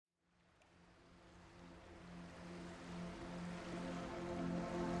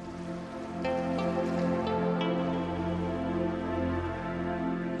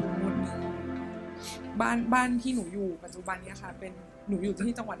บ้านที่หนูอยู่ปัจจุบันเนี้ยค่ะเป็นหนูอยู่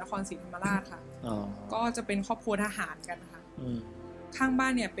ที่จังหวัดนครศรีธรรมราชค่ะก็จะเป็นครอบครัวทหารกันค่ะข้างบ้า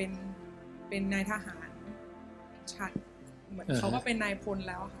นเนี่ยเป็นนายทหารชัดเหมือนเขาก็เป็นนายพล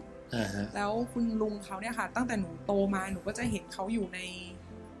แล้วค่ะแล้วคุณลุงเขาเนี่ยค่ะตั้งแต่หนูโตมาหนูก็จะเห็นเขาอยู่ใ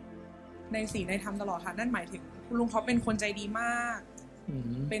นศีลในธรรมตลอดค่ะนั่นหมายถึงคุณลุงเขาเป็นคนใจดีมาก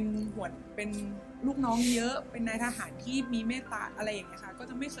เป็นลูกน้องเยอะเป็นนายทหารที่มีเมตตาอะไรอย่างเงี้ยค่ะก็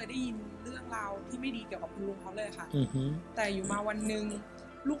จะไม่เคยได้ยินเรื่องราวที่ไม่ดีเกี่ยวกับคุณลุงเขาเลยค่ะแต่อยู่มาวันนึง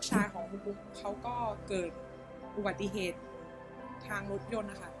ลูกชายของคุณลุงเขาก็เกิดอุบัติเหตุทางรถยนต์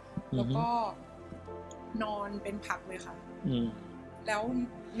นะคะแล้วก็นอนเป็นผักเลยค่ะแล้ว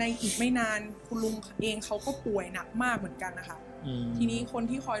ในอีกไม่นานคุณลุงเองเขาก็ป่วยหนักมากเหมือนกันนะคะทีนี้คน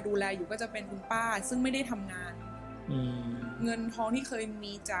ที่คอยดูแลอยู่ก็จะเป็นคุณป้าซึ่งไม่ได้ทำงานเงินทองที่เคย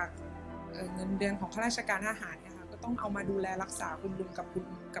มีจากเงินเดือนของข้าราชการทหารเนี่ยค่ะก็ต้องเอามาดูแลรักษาคุณลุง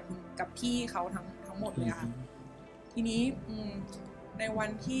กับพี่เขาทั้งหมดเลยค่ะทีนี้ในวัน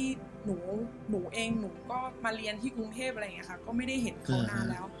ที่หนูเองหนูก็มาเรียนที่กรุงเทพอะไรอย่างเงี้ยค่ะก็ไม่ได้เห็นเขานาน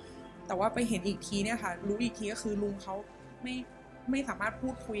แล้วแต่ว่าไปเห็นอีกทีเนี่ยค่ะรู้อีกทีก็คือลุงเขาไม่สามารถพู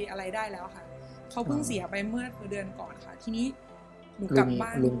ดคุยอะไรได้แล้วค่ะเขาเพิ่งเสียไปเมื่อเดือนก่อนค่ะทีนี้หนูกลับบ้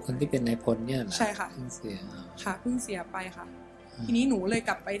านลุงคนที่เป็นนายพลเนี่ยใช่ค่ะเพิ่งเสียค่ะเพิ่งเสียไปค่ะทีนี้หนูเลย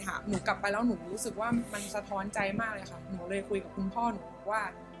กลับไปถามหนูกลับไปแล้วหนูรู้สึกว่ามันสะท้อนใจมากเลยค่ะหนูเลยคุยกับคุณพ่อหนูว่า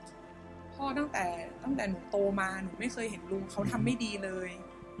พ่อตั้งแต่หนูโตมาหนูไม่เคยเห็นลุงเขาทำไม่ดีเลย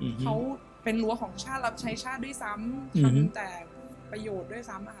เขาเป็นรั้วของชาติรับใช้ชาติด้วยซ้ำทำแต่ประโยชน์ด้วย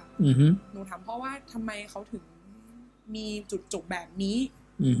ซ้ำอะค่ะหนูถามพ่อว่าทำไมเขาถึงมีจุดจบแบบนี้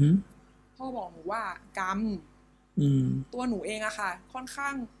พ่อบอกหนูว่ากรรมตัวหนูเองอะค่ะค่อนข้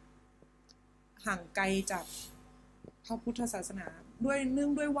างห่างไกลจากพระพุทธศาสนาเนื่อ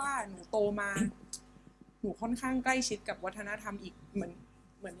งด้วยว่าหนูโตมาหนูค่อนข้างใกล้ชิดกับวัฒนธรรมอีกเหมื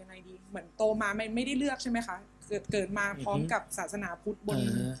อนยังไงดีเหมือนโตมาไม่ได้เลือกใช่ไหมคะเกิดมาพร้อมกับศาสนาพุทธ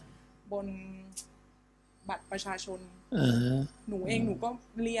บนบัตรประชาชนหนูเองหนูก็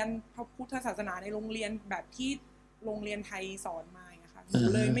เรียนพระพุทธศาสนาในโรงเรียนแบบที่โรงเรียนไทยสอนมาอะค่ะหนู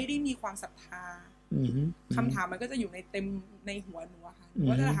เลยไม่ได้มีความศรัทธาคำถามมันก็จะอยู่ในหัวหนูอะค่ะ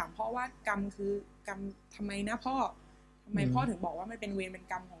ก็จะถามพ่อว่ากรรมคือกรรมทำไมนะพ่อทำไมพ่อถึงบอกว่ามันเป็นเวรเป็น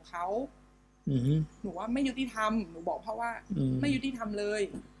กรรมของเขาหนูว่าไม่ยุติธรรมหนูบอกพ่อว่าไม่ยุติธรรมเลย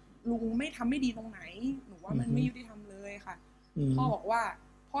ลุงไม่ทำไม่ดีตรงไหนหนูว่ามันไม่ยุติธรรมเลยค่ะพ่อบอกว่า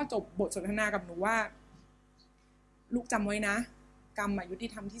พ่อจบบทสนทนากับหนูว่าลูกจำไว้นะกรรมยุติ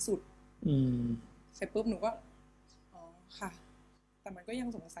ธรรมที่สุดเสร็จปุ๊บหนูก็อ๋อค่ะแต่มันก็ยัง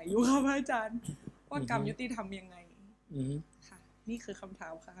สงสัยอยู่ค่ะอาจารย์ว่ากรรมยุติธรรมยังไงค่ะนี่คือคำถา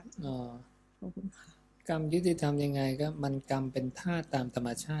มค่ะขอบคุณค่ะกรรมยุติธรรมยังไงก็มันกรรมเป็นธาตุตามธรรม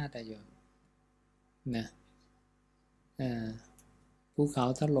ชาติอะโยมนะภูเขา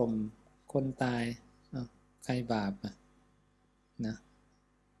ถล่มคนตายใครบาปนะ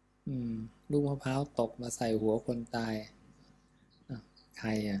ลูกมะพร้าวตกมาใส่หัวคนตายใคร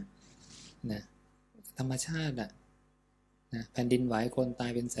นะธรรมชาตินะแผ่นดินไหวคนตา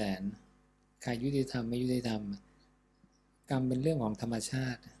ยเป็นแสนใครยุติธรรมไม่ยุติธรรมกรรมเป็นเรื่องของธรรมชา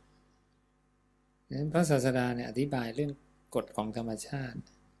ตินั้นพระศาสดาเนี่ยอธิบายเรื่องกฎของธรรมชาติ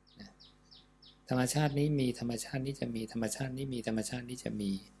ธรรมชาตินี้มีธรรมชาตินี้จะมีธรรมชาตินี้มีธรรมชาตินี้จะ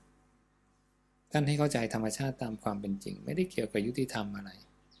มีท่านให้เข้าใจธรรมชาติตามความเป็นจริงไม่ได้เกี่ยวกับยุติธรรมอะไร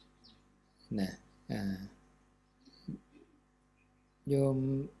นะโยม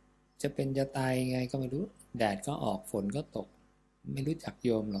จะเป็นจะตายไงก็ไม่รู้แดดก็ออกฝนก็ตกไม่รู้จักโย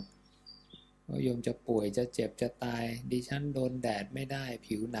มหรอกว่าโยมจะป่วยจะเจ็บจะตายดิฉันโดนแดดไม่ได้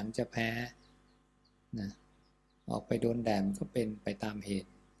ผิวหนังจะแพ้นะออกไปโดนแดดก็เป็นไปตามเหตุ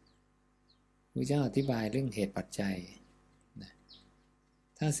พระเจ้าอธิบายเรื่องเหตุปัจจัยนะ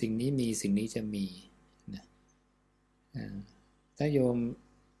ถ้าสิ่งนี้มีสิ่งนี้จะมีนะถ้าโยม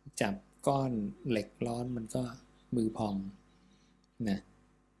จับก้อนเหล็กร้อนมันก็มือพองนะ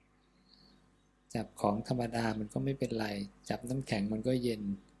จับของธรรมดามันก็ไม่เป็นไรจับน้ำแข็งมันก็เย็น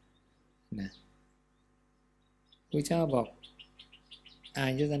นะพระเจ้าบอกอา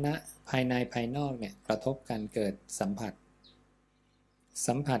ยตนะภายในภายนอกเนี่ยกระทบกันเกิดสัมผั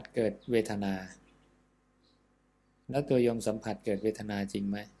สเกิดเวทนาแล้วตัวโยมสัมผัสเกิดเวทนาจริง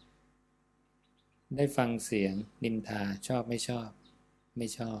ไหมได้ฟังเสียงนินทาชอบไม่ชอบไม่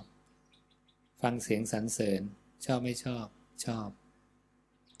ชอบฟังเสียงสรรเสริญชอบไม่ชอบชอบ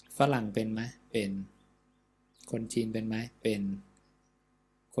ฝรั่งเป็นไหมเป็นคนจีนเป็นไหมเป็น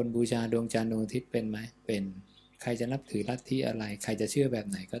คนบูชาดวงจันทร์ดวงอาทิตย์เป็นไหมเป็นใครจะนับถือลัทธิอะไรใครจะเชื่อแบบ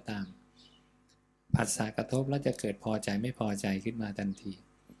ไหนก็ตามผัสสะกระทบแล้วจะเกิดพอใจไม่พอใจขึ้นมาทันที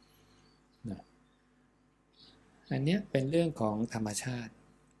นะอันนี้เป็นเรื่องของธรรมชาติ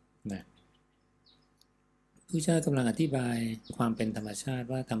นะ ผู้เจ้ากำลังอธิบายความเป็นธรรมชาติ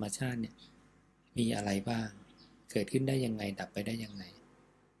ว่าธรรมชาติเนี่ยมีอะไรบ้างเกิดขึ้นได้ยังไงดับไปได้ยังไง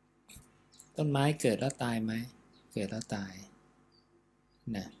ต้นไม้เกิดแล้วตายไหมเกิดแล้วตาย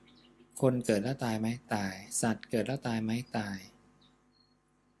นะคนเกิดแล้วตายไหมตายสัตว์เกิดแล้วตายไหมตาย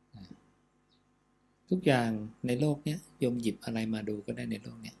นะทุกอย่างในโลกเนี้ยโยมหยิบอะไรมาดูก็ได้ในโล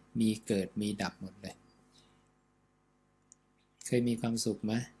กเนี้ยมีเกิดมีดับหมดเลยเคยมีความสุขไ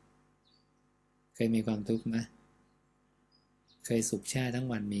หมเคยมีความทุกข์ไหมเคยสุขแช่ทั้ง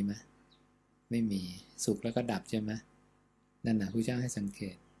วันมีไหมไม่มีสุขแล้วก็ดับใช่ไหมนั่นนะพระเจ้าให้สังเก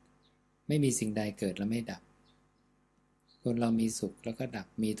ตไม่มีสิ่งใดเกิดแล้วไม่ดับคนเรามีสุขแล้วก็ดับ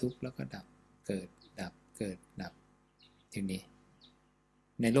มีทุกข์แล้วก็ดับเกิดดับเกิดดับทีนี้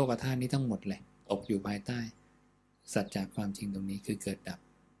ในโลกธาตุนี้ทั้งหมดเลยตกอยู่ภายใต้สัจจะความจริงตรงนี้คือเกิดดับ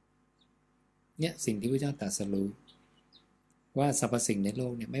เนี่ยสิ่งที่พระเจ้าตรัสรู้ว่าสรรพสิ่งในโล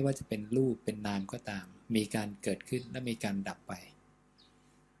กเนี่ยไม่ว่าจะเป็นรูปเป็นนามก็ตามมีการเกิดขึ้นและมีการดับไป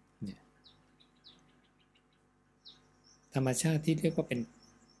เนี่ยธรรมชาติที่เรียกว่าเ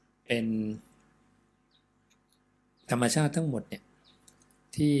ป็นธรรมชาติทั้งหมดเนี่ย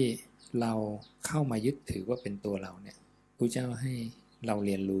ที่เราเข้ามายึดถือว่าเป็นตัวเราเนี่ยพระเจ้าให้เราเ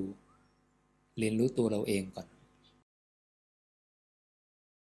รียนรู้ตัวเราเอง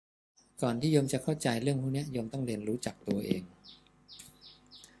ก่อนที่โยมจะเข้าใจเรื่องพวกนี้โยมต้องเรียนรู้จักตัวเอง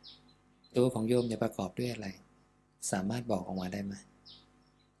ตัวของโยมจะประกอบด้วยอะไรสามารถบอกออกมาได้ไหม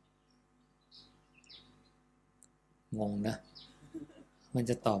งงนะมัน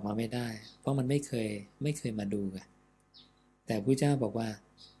จะตอบมาไม่ได้เพราะมันไม่เคยมาดูไงแต่พระเจ้าบอกว่า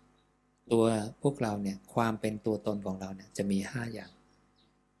ตัวพวกเราเนี่ยความเป็นตัวตนของเราเนี่ยจะมี5อย่าง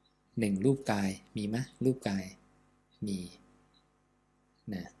1รูปกายมีไหมรูปกายมี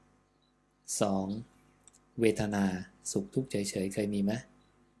นะ2เวทนาสุขทุกข์เฉยๆเคยมีไหม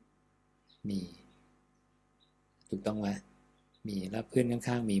มีถูกต้องไหมมีแล้วเพื่อนข้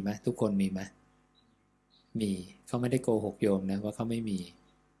างๆมีไหมทุกคนมีไหมมีเขาไม่ได้โกหกโยมนะว่าเขาไม่มี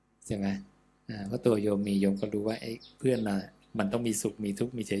ใช่ไหมเพราะตัวโยมมีโยมก็รู้ว่าไอ้เพื่อนน่ะมันต้องมีสุขมีทุก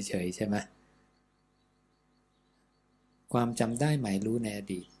ข์มีเฉยๆใช่ไหมความจำได้หมายรู้ในอ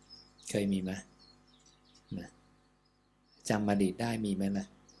ดีตเคยมีไหมนะจำอดีตได้มีไหมล่ะ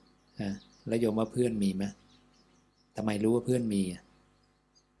แล้วโยมว่าเพื่อนมีไหมทำไมรู้ว่าเพื่อนมี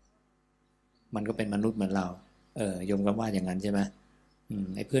มันก็เป็นมนุษย์เหมือนเราโยมก็ว่าอย่างนั้นใช่ไหม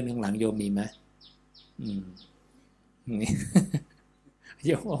ไอ้เพื่อนข้างหลังโยมมีไหมโ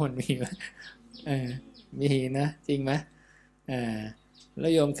ยมว่ามันมีไหมมีนะจริงไหมแล้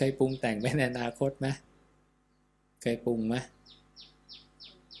วโยมเคยปรุงแต่งไปในอนาคตไหมเคยปรุงไหม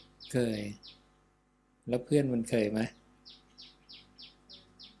เคยแล้วเพื่อนมันเคยไหม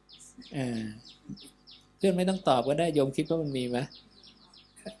เพื่อนไม่ต้องตอบก็ได้โยมคิดว่ามันมีไหม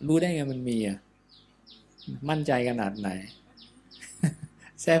รู้ได้ไงมันมีมั่นใจขนาดไหน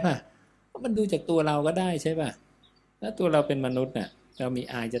ใช่ป่ะมันดูจากตัวเราก็ได้ใช่ป่ะแล้วตัวเราเป็นมนุษย์น่ะเรามี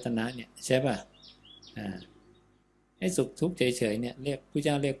อายตนะเนี่ยใช่ป่ะให้สุขทุกข์เฉยๆเนี่ยเรียกพระเ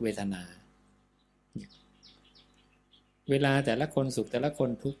จ้าเรียกเวทนาเวลาแต่ละคนสุขแต่ละคน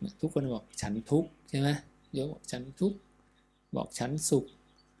ทุกข์ทุกคนบอกฉันทุกข์ใช่ไหมโยมบอกฉันทุกข์บอกฉันสุข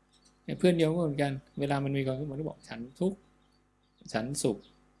เพื่อนโยมก็เหมือนกันเวลามันมีความทุกข์มันก็บอกฉันทุกข์ฉันสุข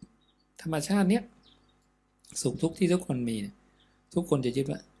ธรรมชาติเนี้ยสุขทุกข์ที่ทุกคนมีทุกคนจะยึด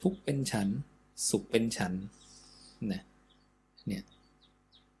ว่าทุกข์เป็นฉันสุขเป็นฉันเนี่ย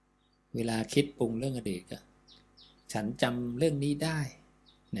เวลาคิดปรุงเรื่องอดีตก็ฉันจำเรื่องนี้ได้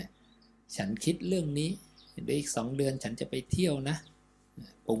เนี่ยฉันคิดเรื่องนี้เดี๋ยวอีก2 เดือนฉันจะไปเที่ยวนะ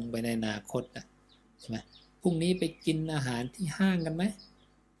ปรุงไปในอนาคตใช่ไหมพรุ่งนี้ไปกินอาหารที่ห้างกันไหม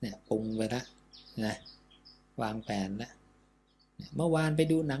เนี่ยปรุงไปละนะวางแผนละเมื่อวานไป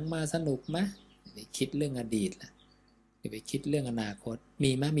ดูหนังมาสนุกไหมไปคิดเรื่องอดีตละไปคิดเรื่องอนาคต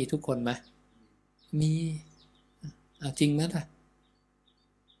มีไหมมีทุกคนไหมมีเอาจริงไหมล่ะ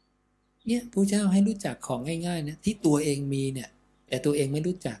เนี่ยพระเจ้าให้รู้จักของง่ายๆนะที่ตัวเองมีเนี่ยแต่ตัวเองไม่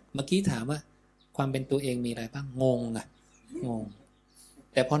รู้จักเมื่อกี้ถามว่าความเป็นตัวเองมีอะไรบ้างงง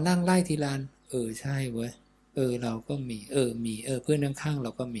แต่พอนั่งไล่ทีละใช่เว้ยเราก็มีมีเพื่อนข้างๆเร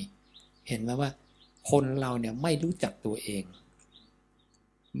าก็มีเห็นไหมว่าคนเราเนี่ยไม่รู้จักตัวเอง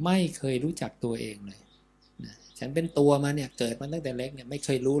ไม่เคยรู้จักตัวเองเลยนะฉันเป็นตัวมาเนี่ยเกิดมาตั้งแต่เล็กเนี่ยไม่เค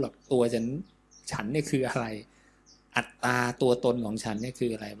ยรู้หรอกตัวฉันเนี่ยคืออะไรอัตตาตัวตนของฉันเนี่ยคื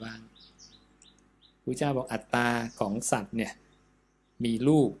ออะไรบ้างพระเจ้าบอกอัตตาของสัตว์เนี่ยมี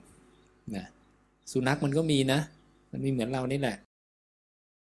รูปนะสุนัขมันก็มีนะมันมีเหมือนเรานี่แหละ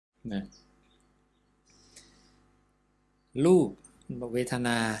นะรูปเวทน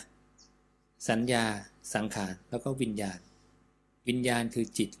าสัญญาสังขารแล้วก็วิญญาณคือ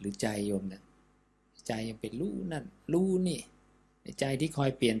จิตหรือใจโยมเนี่ย ใจยังเป็นรู้นั่นรู้นี่ใจที่คอย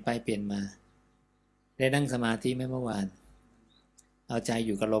เปลี่ยนไปเปลี่ยนมาได้นั่งสมาธิไหมเมื่อวานเอาใจอ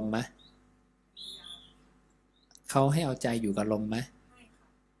ยู่กับลมไหมเขาให้เอาใจอยู่กับลมไหม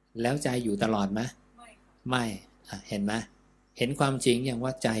แล้วใจอยู่ตลอดไหมไม่เห็นไหมเห็นความจริงอย่างว่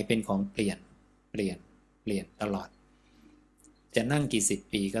าใจเป็นของเปลี่ยนตลอดจะนั่งกี่สิบ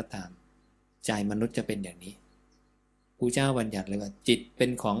ปีก็ตามใจมนุษย์จะเป็นอย่างนี้พระเจ้าบัญญัติเลยว่าจิตเป็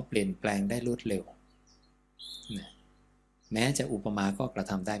นของเปลี่ยนแปลงได้รวดเร็วแม้จะอุปมาก็กระ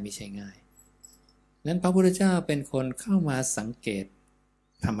ทำได้ไม่ใช่ง่ายนั้นพระพุทธเจ้าเป็นคนเข้ามาสังเกต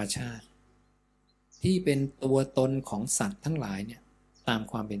ธรรมชาติที่เป็นตัวตนของสัตว์ทั้งหลายเนี่ยตาม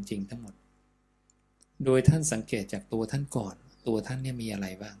ความเป็นจริงทั้งหมดโดยท่านสังเกตจากตัวท่านก่อนตัวท่านเนี่ยมีอะไร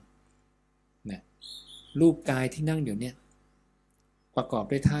บ้างเนี่ยรูปกายที่นั่งอยู่เนี่ยประกอบ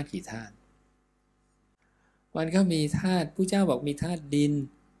ด้วยธาตุกี่ธาตุมันก็มีธาตุพระเจ้าบอกมีธาตุดิน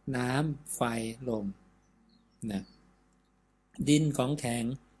น้ำไฟลมนะดินของแข็ง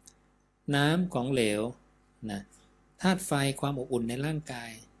น้ำของเหลวนะธาตุไฟความอบอุ่นในร่างกา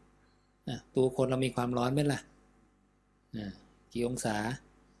ยนะตัวคนเรามีความร้อนไหมล่ะกี่องศา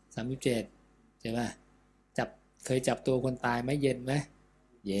37ใช่ไหมเคยจับตัวคนตายไหมเย็นไหม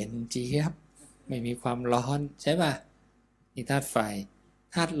เย็นเจี๊ยบไม่มีความร้อนใช่ป่ะนี่ธาตุไฟ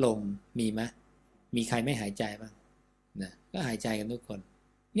ธาตุลมมีไหมมีใครไม่หายใจบ้างนะก็หายใจกันทุกคน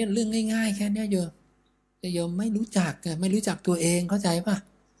เนี่ยเรื่องง่ายๆแค่นี้โยมแต่โยมไม่รู้จักตัวเองเข้าใจป่ะ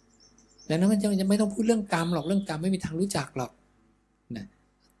แล้วนั้นมันจะไม่ต้องพูดเรื่องกรรมหรอกเรื่องกรรมไม่มีทางรู้จักหรอกนะ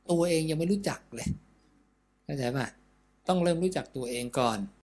ตัวเองยังไม่รู้จักเลยเข้าใจป่ะต้องเริ่มรู้จักตัวเองก่อน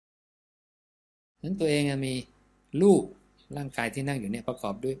นั้นตัวเองมีรูปร่างกายที่นั่งอยู่เนี่ยประกอ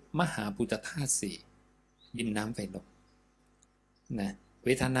บด้วยมหาภูตธาตุสี่ดินน้ำไฟลมนะเว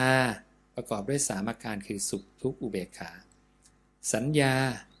ทนาประกอบด้วย3อาการคือสุขทุกข์อุเบกขาสัญญา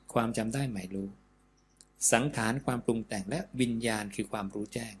ความจำได้หมายรู้สังขารความปรุงแต่งและวิญญาณคือความรู้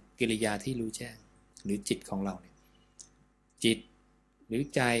แจ้งกิริยาที่รู้แจ้งหรือจิตของเราเนี่ยจิตหรือ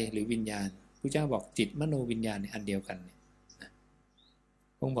ใจหรือวิญญาณพระเจ้าบอกจิตมโนวิญญาณอันเดียวกันเนี่ย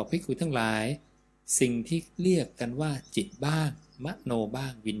องค์บอกภิกษุทั้งหลายสิ่งที่เรียกกันว่าจิตบ้างมโนบ้า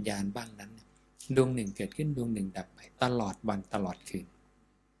งวิญญาณบ้างนั้นดวงหนึ่งเกิดขึ้นดวงหนึ่งดับไปตลอดวันตลอดคืน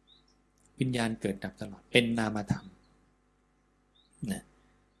วิญญาณเกิดดับตลอดเป็นนามธรรมนะ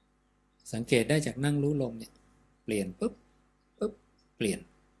สังเกตได้จากนั่งรู้ลมเนี่ยเปลี่ยนปุ๊บเปลี่ยน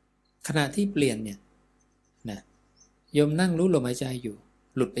ขณะที่เปลี่ยนเนี่ยนะโยมนั่งรู้ลมหายใจอยู่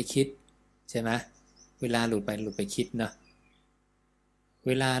หลุดไปคิดใช่ไหมเวลาหลุดไปคิดเนาะเ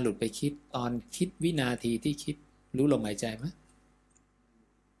วลาหลุดไปคิดตอนคิดวินาทีที่คิดรู้ลมหายใจไหม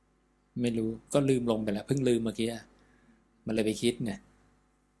ไม่รู้ก็ลืมลมไปแล้วเพิ่งลืมเมื่อกี้มันเลยไปคิดไง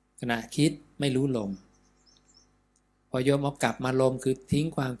ขณะคิดไม่รู้ลมพอโยมเอากลับมาลมคือทิ้ง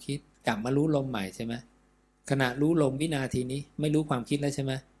ความคิดกลับมารู้ลมใหม่ใช่ไหมขณะรู้ลมวินาทีนี้ไม่รู้ความคิดแล้วใช่ไ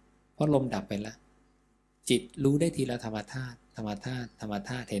หมเพราะลมดับไปแล้วจิตรู้ได้ทีละธรรมธาตุ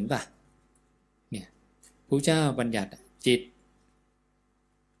เห็นป่ะเนี่ยพระเจ้าบัญญัติจิต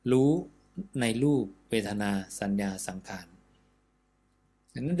รู้ในรูปเวทนาสัญญาสังขาร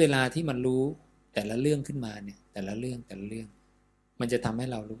ดังนั้นเวลาที่มันรู้แต่ละเรื่องขึ้นมาเนี่ยแต่ละเรื่องมันจะทำให้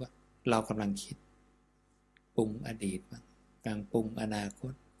เรารู้ว่าเรากำลังคิดปรุงอดีตบ้างกำลังปรุงอนาค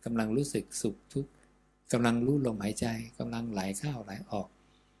ตกำลังรู้สึกสุขทุกข์กำลังรู้ลมหายใจกำลังไหลเข้าไหลออก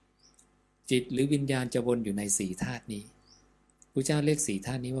จิตหรือวิญญาณจะวนอยู่ในสี่ธาตุนี้พระเจ้าเรียกสี่ธ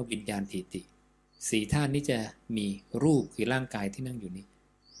าตุนี้ว่าวิญญาณทิฏฐิสี่ธาตุนี้จะมีรูปคือร่างกายที่นั่งอยู่นี้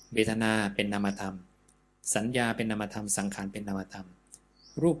เวทนาเป็นนามธรรมสัญญาเป็นนามธรรมสังขารเป็นนามธรรม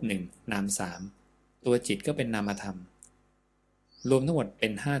รูปหนึ่งนามสามตัวจิตก็เป็นนามธรรมรวมทั้งหมดเป็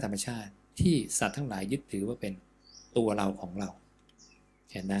น5ธรรมชาติที่สัตว์ทั้งหลายยึดถือว่าเป็นตัวเราของเรา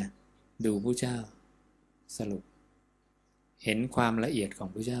เห็นนะดูพระเจ้าสรุปเห็นความละเอียดของ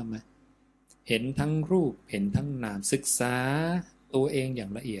พระเจ้าไหมเห็นทั้งรูปเห็นทั้งนามศึกษาตัวเองอย่า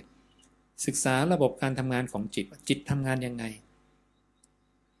งละเอียดศึกษาระบบการทำงานของจิตทำงานยังไง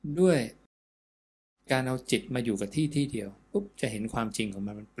ด้วยการเอาจิตมาอยู่กับที่เดียวปุ๊บจะเห็นความจริงของ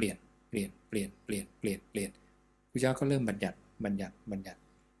มันเปลี่ยนพระเจ้าก็เริ่มบัญญัติเ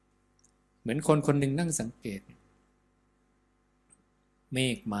หมือนคนหนึ่งนั่งสังเกตเม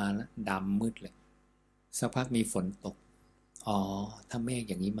ฆมาแล้วดำมืดเลยสักพักมีฝนตกอ๋อถ้าเมฆ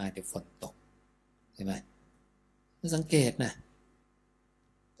อย่างนี้มาเดี๋ยวฝนตกใช่ไหมสังเกตนะ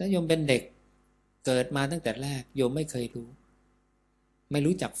ถ้าโยมเป็นเด็กเกิดมาตั้งแต่แรกโยมไม่เคยไม่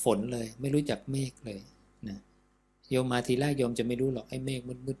รู้จักฝนเลยไม่รู้จักเมฆเลยนะโยมมาทีแรกโยมจะไม่รู้หรอกไอ้เมฆ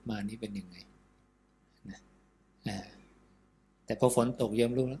มืดมานี่เป็นยังไงนะแต่พอฝนตกโย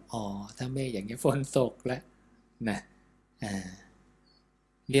มรู้แล้วอ๋อถ้าเมฆอย่างนี้ฝนตกแล้วนะ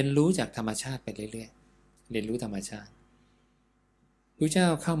เรียนรู้จากธรรมชาติไปเรื่อยๆเรียนรู้ธรรมชาติพระเจ้า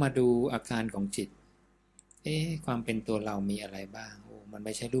เข้ามาดูอาการของจิตความเป็นตัวเรามีอะไรบ้างมันไ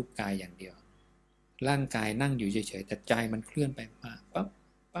ม่ใช่รูปกายอย่างเดียวร่างกายนั่งอยู่เฉยๆแต่ใจมันเคลื่อนไปมาปั๊บ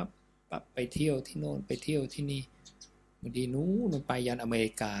ปั๊บปั๊บไปเที่ยวที่โน่นไปเที่ยวที่นี่บางทีนู้นไปยันอเม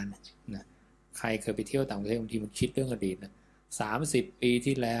ริกานะใครเคยไปเที่ยวต่างประเทศบางทีมันคิดเรื่องอดีตนะ30 ปี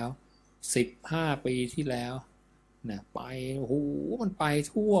ที่แล้ว15 ปีที่แล้วนะไปมันไป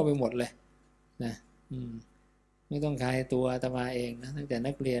ทั่วไปหมดเลยนะไม่ต้องใครตัวอาตมาเองนะตั้งแต่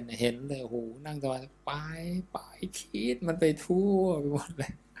นักเรียนเห็นเลยนั่งตะวันไปคิดมันไปทั่วไปหมดเล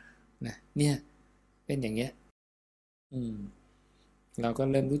ยนะเนี่ยเป็นอย่างเงี้ยเราก็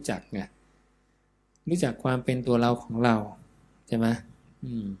เริ่มรู้จักไงรู้จักความเป็นตัวเราของเราใช่ไหม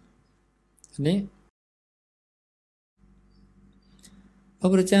อันนี้พระ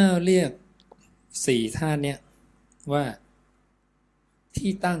พุทธเจ้าเรียก4 ธาตุเนี่ยว่า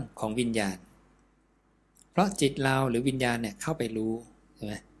ที่ตั้งของวิญญาณเพราะจิตเราหรือวิญญาณเนี่ยเข้าไปรู้ใช่ไ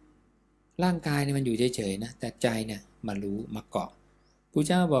หมร่างกายเนี่ยมันอยู่เฉยๆนะแต่ใจเนี่ยมารู้มาเกาะพระ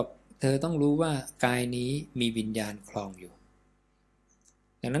เจ้าบอกเธอต้องรู้ว่ากายนี้มีวิญญาณครองอยู่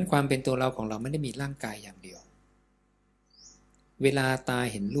ดังนั้นความเป็นตัวเราของเราไม่ได้มีร่างกายอย่างเดียวเวลาตา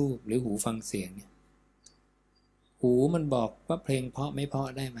เห็นรูปหรือหูฟังเสียงเนี่ยหูมันบอกว่าเพลงเพราะไม่เพราะ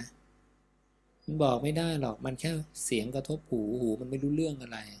ได้ไหมมันบอกไม่ได้หรอกมันแค่เสียงกระทบหูมันไม่รู้เรื่องอะ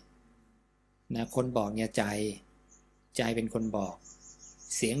ไรนะคนบอกเนี่ยใจเป็นคนบอก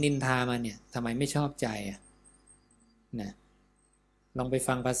เสียงนินทามาเนี่ยทำไมไม่ชอบใจนะลองไป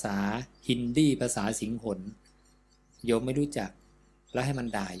ฟังภาษาฮินดีภาษาสิงหนโยมไม่รู้จักแล้วให้มัน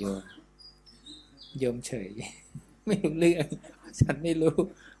ด่าโยมเฉยไม่รู้เรื่องฉันไม่รู้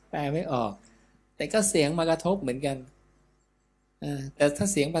แปลไม่ออกแต่ก็เสียงมากระทบเหมือนกันแต่ถ้า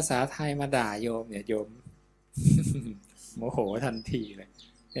เสียงภาษาไทยมาด่าโยมเนี่ยโยม โมโหทันทีเลย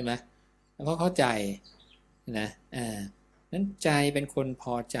ใช่ไหมเพราะเข้าใจนะนั้นใจเป็นคนพ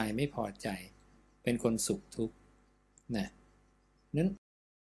อใจไม่พอใจเป็นคนสุขทุกข์นะนั้น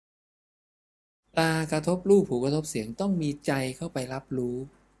ตากระทบรูปหูกระทบเสียงต้องมีใจเข้าไปรับรู้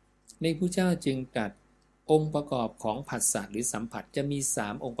ในพระเจ้าจึงตรัสองค์ประกอบของผัสสะหรือสัมผัสจะมี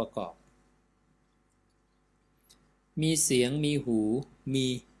3 องค์ประกอบมีเสียงมีหูมี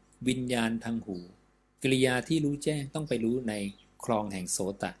วิญญาณทางหูกิริยาที่รู้แจ้งต้องไปรู้ในคลองแห่งโส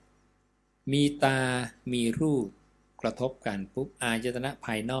ตะมีตามีรูปกระทบกันปุ๊บอายตนะภ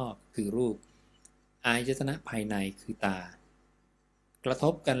ายนอกคือรูปอายตนะภายในคือตากระท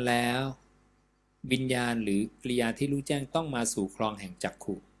บกันแล้ววิญญาณหรือกิริยาที่รู้แจ้งต้องมาสู่คลองแห่งจัก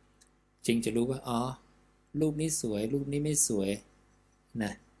ขุจึงจะรู้ว่ารูปนี้สวยรูปนี้ไม่สวยน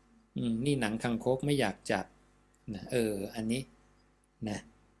ะนี่หนังคังคกไม่อยากจับนะอันนี้นะ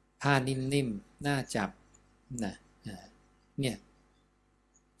ผ้านิ่มๆน่าจับนะเนี่ย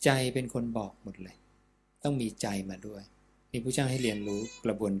ใจเป็นคนบอกหมดเลยต้องมีใจมาด้วยนี่พระเจ้าให้เรียนรู้ก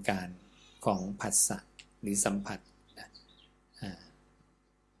ระบวนการของผัสสะหรือสัมผัสนะ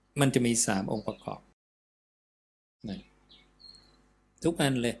มันจะมี3 องค์ประกอบนะทุกอั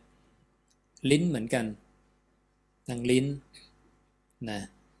นเลยลิ้นเหมือนกันทางลิ้นนะ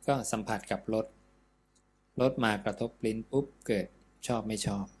ก็สัมผัสกับรสมากระทบลิ้นปุ๊บเกิดชอบไม่ช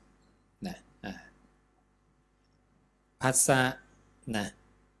อบนะผัสสะนะ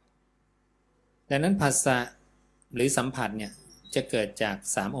ดังนั้นผัสสะหรือสัมผัสเนี่ยจะเกิดจาก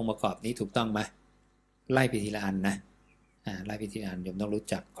3 องค์ประกอบนี้ถูกต้องไหมไล่ไปทีละอันนะไล่ไปทีละอันโยมต้องรู้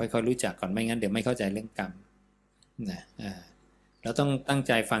จักค่อยๆรู้จักก่อนไม่งั้นเดี๋ยวไม่เข้าใจเรื่องกรรมนะเราต้องตั้งใ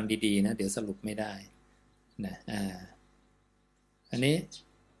จฟังดีๆนะเดี๋ยวสรุปไม่ได้นะอันนี้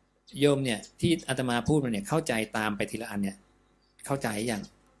โยมเนี่ยที่อาตมาพูดมาเนี่ยเข้าใจตามไปทีละอันเนี่ยเข้าใจยัง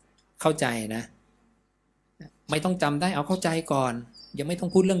เข้าใจนะไม่ต้องจำได้เอาเข้าใจก่อนยังไม่ต้อง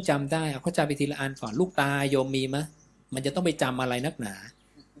พูดเรื่องจำได้เอาเข้าใจไปทีละอันก่อนลูกตาโยมมีมั้ยมันจะต้องไปจำอะไรนักหนา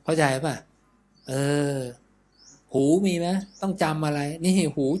เข้าใจป่ะหูมีมั้ยต้องจำอะไรนี่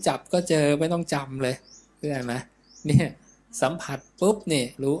หูจับก็เจอไม่ต้องจำเลยเข้าใจไหมเนี่ยสัมผัสปุ๊บเนี่ย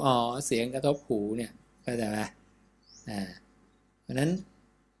รู้เสียงกระทบหูเนี่ยเข้าใจไหมเพราะนั้น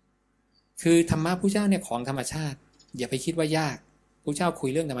คือธรรมะพุทธเจ้าเนี่ยของธรรมชาติอย่าไปคิดว่ายากพุทธเจ้าคุย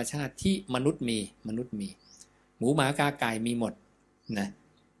เรื่องธรรมชาติที่มนุษย์มีหมูหมากาไก่มีหมดนะ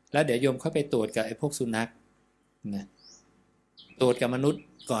แล้วเดี๋ยวโยมเข้าไปตรวจกับไอ้พวกสุนัขนะตรวจกับมนุษย์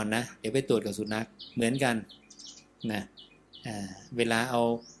ก่อนนะเดี๋ยวไปตรวจกับสุนัขเหมือนกันนะเวลาเอา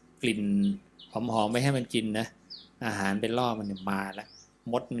กลิ่นหอมๆไม่ให้มันกินนะอาหารเป็นล่อมันมาแล้ว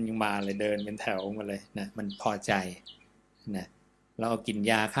มดมันยังมาเลยเดินเป็นแถวมาเลยนะมันพอใจนะเราเอากิน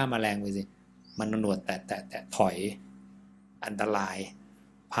ยาฆ่าแมลงไปสิมันหนวดแต่ถอยอันตราย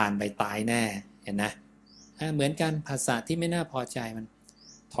ผ่านไปตายแน่เห็นนะเหมือนกันภาษาที่ไม่น่าพอใจมัน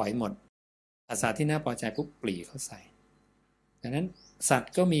ถอยหมดผัสสะที่น่าพอใจปุ๊บปรีเข้าใส่ดังนั้นสัต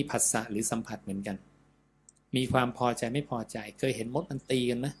ว์ก็มีผัสสะหรือสัมผัสเหมือนกันมีความพอใจไม่พอใจเคยเห็นมดมันตี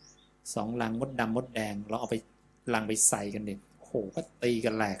กันไหม2 รังมดดำมดแดงเราเอาไปรังไปใส่กันดิโอ้โหก็ตีกั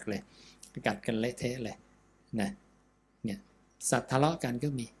นแหลกเลยกัดกันเละเทะเลยนะเนี่ยสัตว์ทะเลาะกันก็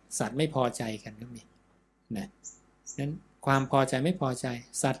มีสัตว์ไม่พอใจกันก็มีนะนั้นความพอใจไม่พอใจ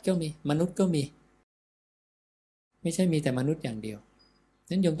สัตว์ก็มีมนุษย์ก็มีไม่ใช่มีแต่มนุษย์อย่างเดียว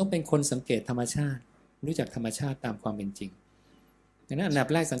นั้นโยมต้องเป็นคนสังเกตธรรมชาติรู้จักธรรมชาติตามความเป็นจริงดังนั้นอันดับ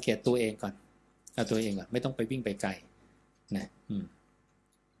แรกสังเกตตัวเองก่อนเอาตัวเองก่อนไม่ต้องไปวิ่งไปไกลนะ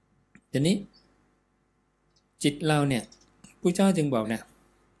ทีนี้จิตเราเนี่ยพระเจ้าจึงบอกเนี่ย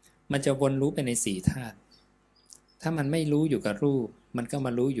มันจะวนรู้ไปใน4 ธาตุถ้ามันไม่รู้อยู่กับรูปมันก็ม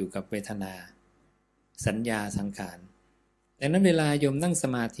ารู้อยู่กับเวทนาสัญญาสังขารดังนั้นเวลาโยมนั่งส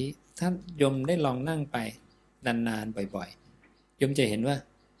มาธิถ้าโยมได้ลองนั่งไปนานๆบ่อยๆโยมจะเห็นว่า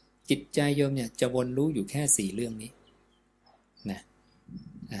จิตใจโยมเนี่ยจะวนรู้อยู่แค่4 เรื่องนี้นะ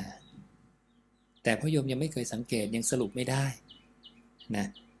แต่พระโยมยังไม่เคยสังเกตยังสรุปไม่ได้นะ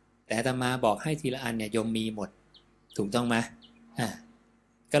แต่อาตมาบอกให้ทีละอันเนี่ยโยมมีหมดถูกต้องไหม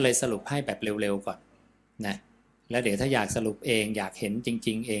ก็เลยสรุปให้แบบเร็วๆก่อนนะแล้วเดี๋ยวถ้าอยากสรุปเองอยากเห็นจ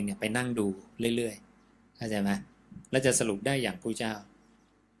ริงๆเองเนี่ยไปนั่งดูเรื่อยๆเข้าใจไหมแล้วจะสรุปได้อย่างพระเจ้า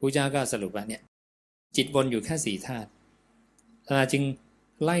ก็สรุปว่าเนี่ยจิตวนอยู่แค่4 ธาตุจึง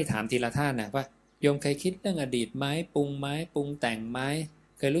ไล่ถามทีละธาตุนะว่าโยมเคยคิดเรื่องอดีตไหมปรุงแต่งไหม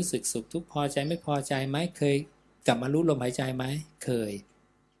เคยรู้สึกสุขทุกข์พอใจไม่พอใจไหมเคยกลับมารู้ลมหายใจไหมเคย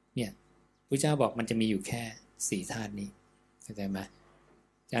เนี่ยพระเจ้าบอกมันจะมีอยู่แค่4 ธาตุนี้เข้าใจไหม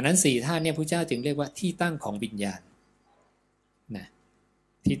จากนั้น4 ธาตุเนี่ยพระเจ้าจึงเรียกว่าที่ตั้งของวิญญาณนะ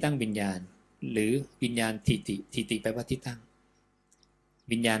ที่ตั้งวิญญาณหรือวิญญาณทิฏฐิแปลว่าที่ตั้ง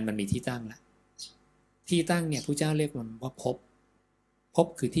วิญญาณมันมีที่ตั้งแล้วที่ตั้งเนี่ยพระเจ้าเรียกมันว่าภพ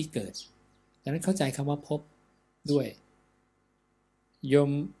คือที่เกิดดังนั้นเข้าใจคำว่าภพด้วยโยม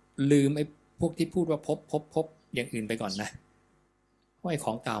ลืมไอ้พวกที่พูดว่าภพอย่างอื่นไปก่อนนะเพราะไอ้ข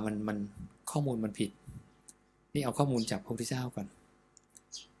องเก่ามันข้อมูลมันผิดนี่เอาข้อมูลจากพระพุทธเจ้าก่อน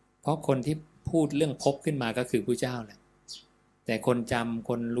เพราะคนที่พูดเรื่องภพขึ้นมาก็คือพระเจ้าแหละแต่คนจำ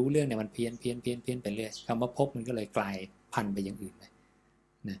คนรู้เรื่องเนี่ยมันเพี้ยนไปเรื่อยคำว่าภพมันก็เลยกลายพันไปอย่างอื่นไป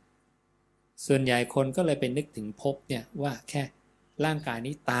นะส่วนใหญ่คนก็เลยไปนึกถึงภพเนี่ยว่าแค่ร่างกาย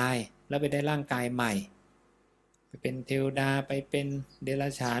นี้ตายแล้วไปได้ร่างกายใหม่ไปเป็นเทวดาไปเป็นเดรั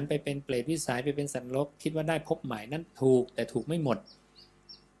จฉานไปเป็นเปรตวิสัยไปเป็นสัตว์นรกคิดว่าได้ภพใหม่นั่นถูกแต่ถูกไม่หมด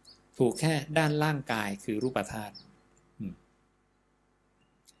ถูกแค่ด้านร่างกายคือรูปธาตุ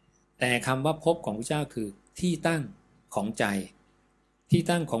แต่คำว่าภพของพระเจ้าคือที่ตั้งของใจที่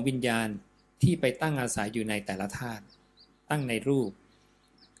ตั้งของวิญญาณที่ไปตั้งอาศัยอยู่ในแต่ละธาตุตั้งในรูป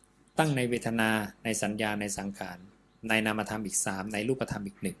ตั้งในเวทนาในสัญญาในสังขารในนามธรรมอีก3ในรูปธรรม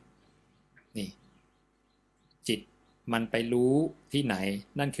อีก1นี่จิตมันไปรู้ที่ไหน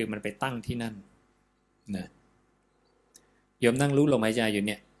นั่นคือมันไปตั้งที่นั่นนะโยมนั่งรู้ลมหายใจอยู่เ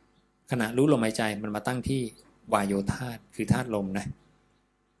นี่ยขณะรู้ลมหายใจมันมาตั้งที่วายโยธาตุคือธาตุลมนะ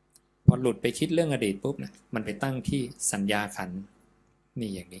พอหลุดไปคิดเรื่องอดีตปุ๊บนะมันไปตั้งที่สัญญาขันธ์นี่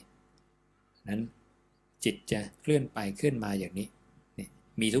อย่างนี้นั้นจิตจะเคลื่อนไปเคลื่อนมาอย่างนี้นี่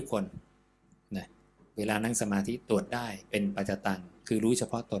มีทุกคนนะเวลานั่งสมาธิตรวจได้เป็นปัจจตังคือรู้เฉ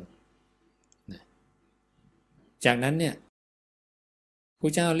พาะตนนะจากนั้นเนี่ยพร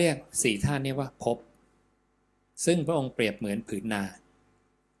ะเจ้าเรียก4 ธาตุนี้ว่าภพซึ่งพระองค์เปรียบเหมือนผืนนา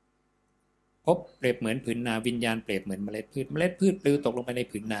ภพเปรียบเหมือนผืนนาวิญญาณเปรียบเหมือนเมล็ดพืชปลิวตกลงไปใน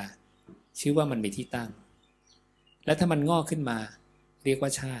ผืนนาชื่อว่ามันมีที่ตั้งและถ้ามันงอกขึ้นมาเรียกว่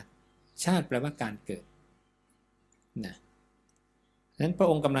าชาติแปลว่าการเกิดนะนั้นพระ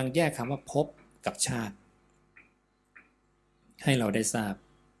องค์กำลังแยกคำว่าภพกับชาติให้เราได้ทราบ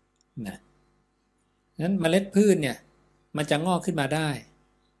นะนั้นเมล็ดพืชเนี่ยมันจะงอกขึ้นมาได้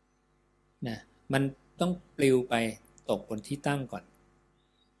นะมันต้องปลิวไปตกบนที่ตั้งก่อน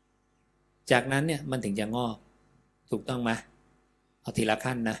จากนั้นเนี่ยมันถึงจะงอกถูกต้องไหมเอาทีละ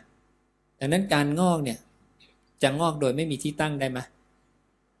ขั้นนะดังนั้นการงอกเนี่ยจะงอกโดยไม่มีที่ตั้งได้ไหม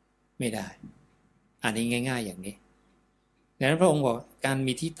ไม่ได้อันนี้ง่ายๆอย่างนี้ดังนั้นพระองค์บอกการ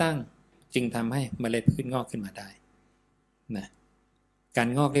มีที่ตั้งจึงทำให้เมล็ดพืชงอกขึ้นมาได้นะการ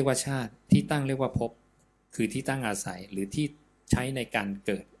งอกเรียกว่าชาติที่ตั้งเรียกว่าภพคือที่ตั้งอาศัยหรือที่ใช้ในการเ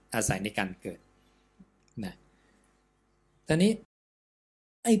กิดอาศัยในการเกิดนะตอนนี้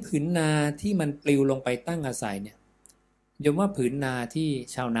ไอ้ผืนนาที่มันปลิวลงไปตั้งอาศัยเนี่ยโยมว่าผืนนาที่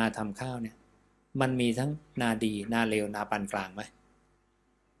ชาวนาทำข้าวเนี่ยมันมีทั้งนาดีนาเลวนาปานกลางไหม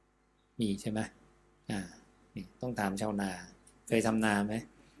มีใช่ไหมนี่ต้องถามชาวนาเคยทำนาไหม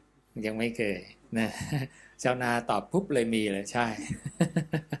ยังไม่เคยนะชาวนาตอบปุ๊บเลยมีเลยใช่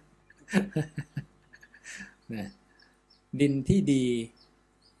นะดินที่ดี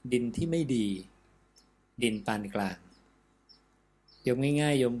ดินที่ไม่ดีดินปานกลางยมง่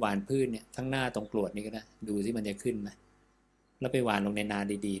ายๆยมหว่านพืชเนี่ยทั้งหน้าตรงกรวดนี่ก็ได้ดูสิมันจะขึ้นไหมแล้วไปหว่านลงในนา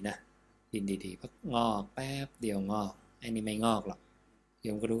ดีๆนะดินดีๆพักงอกแป๊บเดียวงอกไอ้นี่ไม่งอกหรอกโย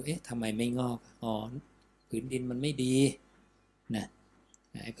มก็รู้ทำไมไม่งอกอ๋อผืนดินมันไม่ดีนะ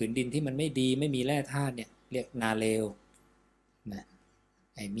ไอ้ผืนดินที่มันไม่ดีไม่มีแร่ธาตุเนี่ยเรียกนาเลวนะ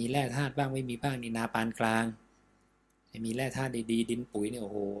ไอ้มีแร่ธาตุบ้างไม่มีบ้างนี่นาปานกลางไอ้มีแร่ธาตุดีๆดินปุ๋ยเนี่ยโ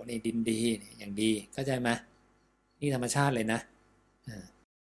อ้โหในดินดีอย่างดีเข้าใจไหมนี่ธรรมชาติเลยนะ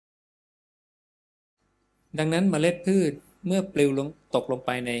ดังนั้นเมล็ดพืชเมื่อปลิวลงตกลงไ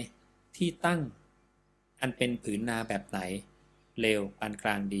ปในที่ตั้งอันเป็นผืนนาแบบไหนเลวปานกล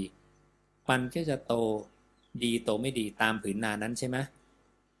างดีมันก็จะโตดีโตไม่ดีตามผืนนานั้นใช่ไหม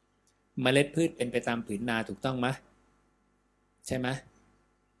เมล็ดพืชเป็นไปตามผืนนาถูกต้องไหมใช่ไหม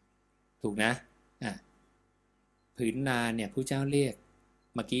ถูกนะผืนนาเนี่ยผู้เจ้าเรียก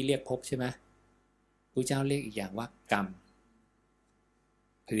เมื่อกี้เรียกภพใช่ไหมผู้เจ้าเรียกอีกอย่างว่ากรรม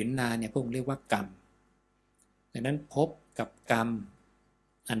ผืนนาเนี่ยพวกผมเรียกว่ากรรมดังนั้นภพกับกรรม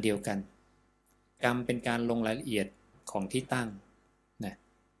อันเดียวกันกรรมเป็นการลงรายละเอียดของที่ตั้งนะ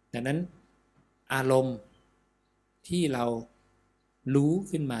ดังนั้นอารมณ์ที่เรารู้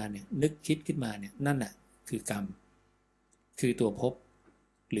ขึ้นมาเนี่ยนึกคิดขึ้นมาเนี่ยนั่นน่ะคือกรรมคือตัวภพ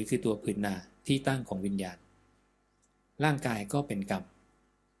หรือคือตัวผืนนาที่ตั้งของวิญญาณร่างกายก็เป็นกรรม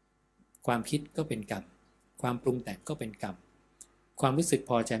ความคิดก็เป็นกรรมความปรุงแต่งก็เป็นกรรมความรู้สึก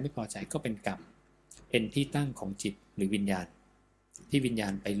พอใจไม่พอใจก็เป็นกรรมเป็นที่ตั้งของจิตหรือวิญญาณที่วิญญา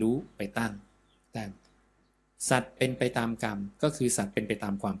ณไปรู้ไปตั้งสัตว์เป็นไปตามกรรมก็คือสัตว์เป็นไปตา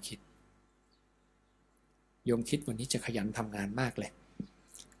มความคิดโยมคิดวันนี้จะขยันทำงานมากเลย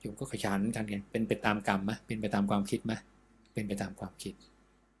โยมก็ขยันกันเป็นไปตามกรรมไหมเป็นไปตามความคิดไหมเป็นไปตามความคิด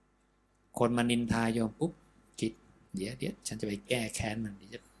คนมานินทาโยมปุ๊บคิดเดี๋ยวฉันจะไปแก้แค้นมันเดี๋ย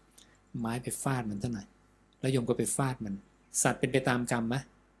วจะไม้ไปฟาดมันซะหน่อยแล้วโยมก็ไปฟาดมันสัตว์เป็นไปตามกรรมไหม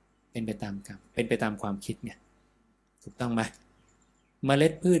เป็นไปตามกรรมเป็นไปตามความคิดเนี่ยถูกต้องไหมเมล็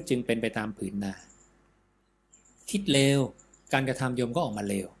ดพืชจึงเป็นไปตามผืนนาคิดเลวการกระทำโยมก็ออกมา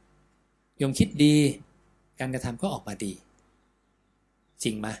เลวโยมคิดดีการกระทำก็ออกมาดีจ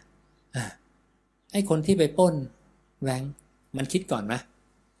ริงไหมไอ้คนที่ไปปล้นแบงค์มันคิดก่อนไหม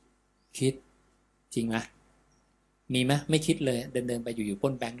คิดจริงไหมมีไหมไม่คิดเลยเดินไปอยู่ปล้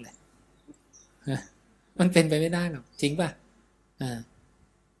นแบงค์เลยมันเป็นไปไม่ได้หรอกจริงป่ะ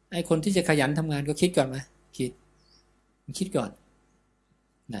ไอ้คนที่จะขยันทำงานก็คิดก่อนไหมคิดก่อน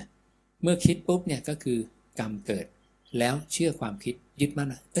นะเมื่อคิดปุ๊บเนี่ยก็คือกรรมเกิดแล้วเชื่อความคิดยึดมั่น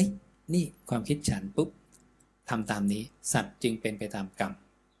ว่านี่ความคิดฉันปุ๊บทำตามนี้สัตว์จึงเป็นไปตามกรรม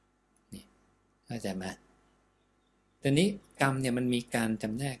นี่เข้าใจไหมแต่นี้กรรมเนี่ยมันมีการจ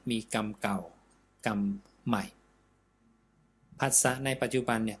ำแนกมีกรรมเก่ากรรมใหม่ผัสสะในปัจจุ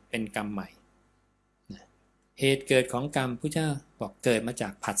บันเนี่ยเป็นกรรมใหม่เหตุเกิดของกรรมพระเจ้าบอกเกิดมาจา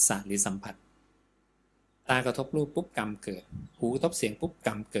กผัสสะหรือสัมผัสตากระทบรูปปุ๊บกรรมเกิดหูกระทบเสียงปุ๊บก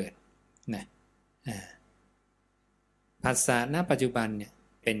รรมเกิดนะผัสสะณปัจจุบันเนี่ย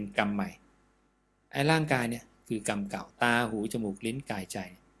เป็นกรรมใหม่ไอ้ร่างกายเนี่ยคือกรรมเก่าตาหูจมูกลิ้นกายใจ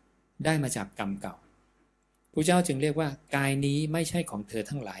ได้มาจากกรรมเก่าพระเจ้าจึงเรียกว่ากายนี้ไม่ใช่ของเธอ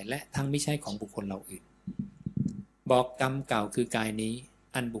ทั้งหลายและทั้งไม่ใช่ของบุคคลเราอื่นบอกกรรมเก่าคือกายนี้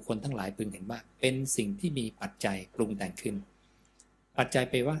อันบุคคลทั้งหลายพึงเห็นว่าเป็นสิ่งที่มีปัจจัยปรุงแต่งขึ้นปัจจัย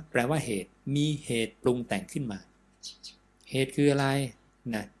แปลว่าเหตุมีเหตุปรุงแต่งขึ้นมาเหตุคืออะไร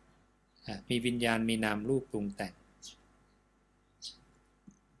นะมีวิญญาณมีนามรูปปรุงแต่ง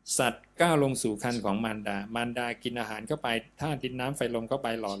สัตว์ก้าวลงสู่ครรภ์ของมารดากินอาหารเข้าไปธาตุดินน้ำไฟลมเข้าไป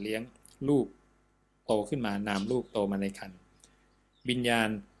หล่อเลี้ยงลูกโตขึ้นมานามลูกโตมาในครรภ์วิญญาณ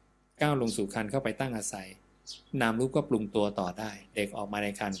ก้าวลงสู่ครรภ์เข้าไปตั้งอาศัยนามรูปก็ปรุงตัวต่อได้เด็กออกมาใน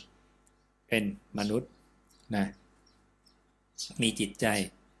ครรภ์เป็นมนุษย์นะมีจิตใจ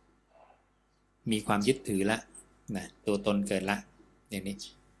มีความยึดถือละนะตัวตนเกิดละอย่างนี้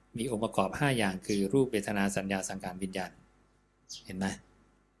มีองค์ประกอบ5อย่างคือรูปเวทนาสัญญาสังขารวิญญาณเห็นไหม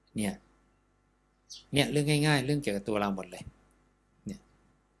เนี่ยเรื่องง่ายๆเรื่องเกี่ยวกับตัวเราหมดเลยเนี่ย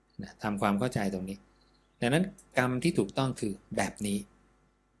นะทำความเข้าใจตรงนี้ดังนั้นกรรมที่ถูกต้องคือแบบนี้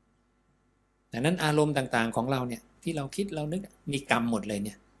ดังนั้นอารมณ์ต่างๆของเราเนี่ยที่เราคิดเรานึกมีกรรมหมดเลยเ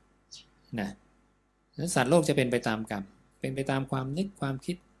นี่ยนะนั้นสัตว์โลกจะเป็นไปตามกรรมเป็นไปตามความนึกความ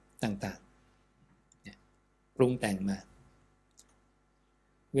คิดต่างๆเนี่ยปรุงแต่งมา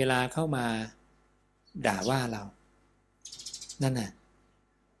เวลาเข้ามาด่าว่าเรานั่นน่ะ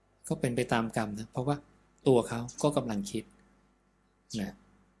ก็เป็นไปตามกรรมนะเพราะว่าตัวเขาก็กำลังคิดนะ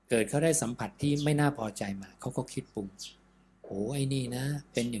เกิดเขาได้สัมผัสที่ไม่น่าพอใจมาเขาก็คิดปรุงโอ้ไอ้นี่นะ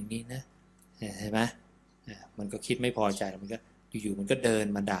เป็นอย่างนี้นะใช่ไหมมันก็คิดไม่พอใจมันก็อยู่ๆมันก็เดิน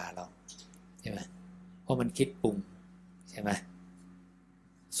มาด่าเราใช่ไหมเพราะมันคิดปรุงใช่ไหม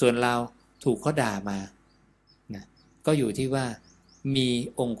ส่วนเราถูกเขาด่ามานะก็อยู่ที่ว่ามี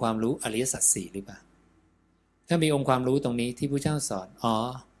องค์ความรู้อริยสัจสี่หรือเปล่าถ้ามีองค์ความรู้ตรงนี้ที่พระเจ้าสอน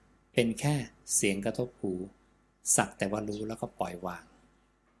เป็นแค่เสียงกระทบหูสักแต่ว่ารู้แล้วก็ปล่อยวาง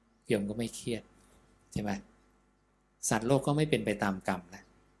โยมก็ไม่เครียดใช่ไหมสัตว์โลกก็ไม่เป็นไปตามกรรมนะ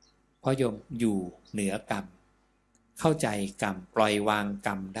เพราะโยมอยู่เหนือกรรมเข้าใจกรรมปล่อยวางก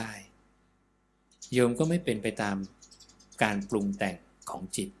รรมได้โยมก็ไม่เป็นไปตามการปรุงแต่งของ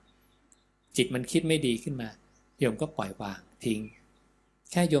จิตมันคิดไม่ดีขึ้นมาโยมก็ปล่อยวางทิ้ง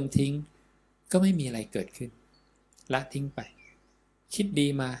แค่โยมทิ้งก็ไม่มีอะไรเกิดขึ้นละทิ้งไปคิดดี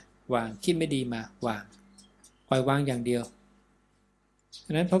มาวางคิดไม่ดีมาวางปล่อยวางอย่างเดียวฉ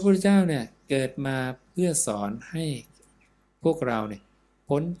ะนั้นพระพุทธเจ้าเนี่ยเกิดมาเพื่อสอนให้พวกเราเนี่ย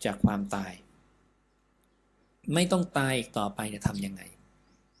พ้นจากความตายไม่ต้องตายอีกต่อไปจะทำยังไง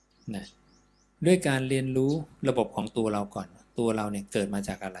นะด้วยการเรียนรู้ระบบของตัวเราก่อนตัวเราเนี่ยเกิดมาจ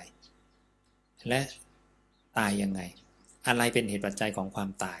ากอะไรและตายยังไงอะไรเป็นเหตุปัจจัยของความ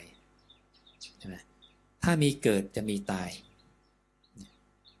ตายใช่ไหมถ้ามีเกิดจะมีตาย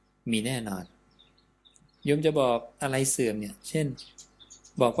มีแน่นอนโยมจะบอกอะไรเสื่อมเนี่ยเช่น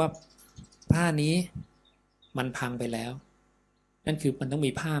บอกว่าผ้านี้มันพังไปแล้วนั่นคือมันต้อง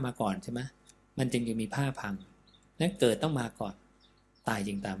มีผ้ามาก่อนใช่ไหมมันจึงจะมีผ้าพังนั่นเกิดต้องมาก่อนตาย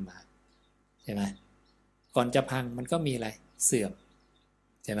จึงตามมาใช่ไหมก่อนจะพังมันก็มีอะไรเสื่อม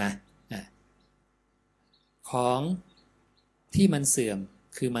ใช่ไหมของที่มันเสื่อม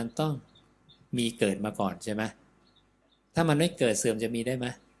คือมันต้องมีเกิดมาก่อนใช่ไหมถ้ามันไม่เกิดเสื่อมจะมีได้ไหม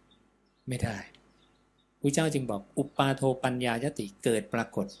ไม่ได้พระเจ้าจึงบอกอุปปาโทปัญญายติเกิดปรา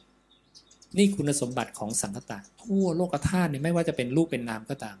กฏนี่คุณสมบัติของสังคตะทั่วโลกธาตุเนี่ยไม่ว่าจะเป็นรูปเป็นนาม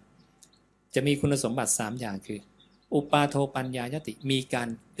ก็ตามจะมีคุณสมบัติ3อย่างคืออุปปาโทปัญญายติมีการ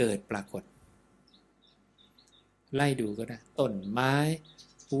เกิดปรากฏไล่ดูก็ได้ต้นไม้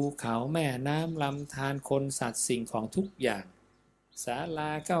ภูเขาแม่น้ำลำธารคนสัตว์สิ่งของทุกอย่างศาลา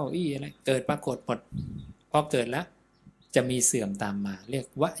เก้าอี้อะไรเกิดปรากฏหมดพอเกิดแล้วจะมีเสื่อมตามมาเรียก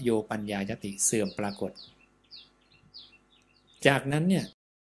วโยปัญญายติเสื่อมปรากฏจากนั้นเนี่ย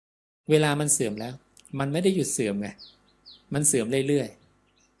เวลามันเสื่อมแล้วมันไม่ได้หยุดเสื่อมไงมันเสื่อมเรื่อย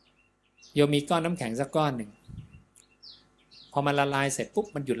ๆโยมมีก้อนน้ำแข็งสักก้อนหนึ่งพอมันละลายเสร็จปุ๊บ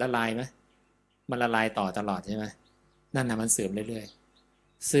มันหยุดละลายไหมมันละลายต่อตลอดใช่ไหมนั่นนะมันเสื่อมเรื่อย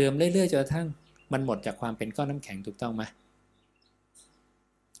ๆเสื่อมเรื่อยๆจนกระทั่งมันหมดจากความเป็นก้อนน้ำแข็งถูกต้องไหม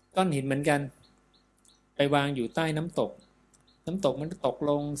ก้อนหินเหมือนกันไปวางอยู่ใต้น้ำตกมันตก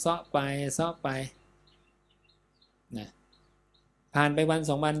ลงเซาะไปนะผ่านไปวัน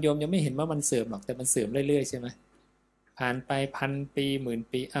2 วันโยมยังไม่เห็นว่ามันเสื่อมหรอกแต่มันเสื่อมเรื่อยๆใช่ไหมผ่านไป1,000 ปี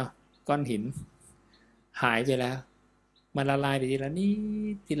10,000 ปีอ้าวก้อนหินหายไปแล้วมันละลายไปทีละนิ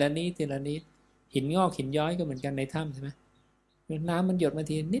ดหินงอกหินย้อยก็เหมือนกันในถ้ำใช่ไหมน้ำมันหยดมา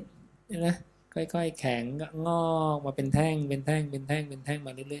ทีนิดนะค่อยๆแข็งก็งอกมาเป็นแท่งม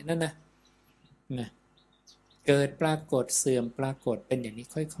าเรื่อยๆนั่นนะเกิดปรากฏเสื่อมปรากฏเป็นอย่างนี้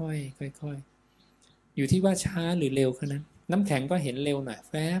ค่อยๆอยู่ที่ว่าช้าหรือเร็วแค่นั้นน้ำแข็งก็เห็นเร็วหน่อย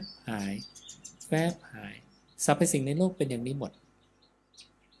แฟบหายสรรพสิ่งในโลกเป็นอย่างนี้หมด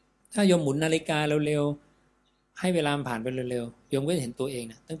ถ้าโยมหมุนนาฬิกาเร็วๆให้เวลาผ่านไปเร็วๆโยมก็จะเห็นตัวเอง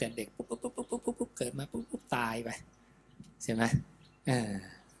นะตั้งแต่เด็กปุ๊บเกิดมาปุ๊บตายไปใช่ไหม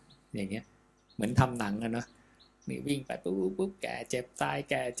อย่างเงี้ยเหมือนทำหนังอะเนาะนี่วิ่งไปปุ๊บแก่เจ็บตาย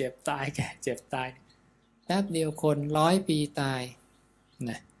แป๊บเดียวคน100 ปีตาย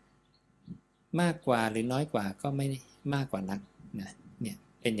นะมากกว่าหรือน้อยกว่าก็ไม่มากกว่านักนะเนี่ย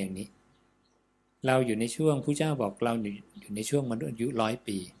เป็นอย่างนี้เราอยู่ในช่วงพระเจ้าบอกเราอยู่ในช่วงมนุษย์อายุ100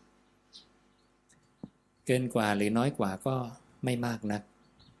 ปีเกินกว่าหรือน้อยกว่าก็ไม่มากนัก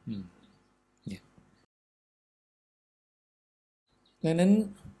เนี่ยดังนั้น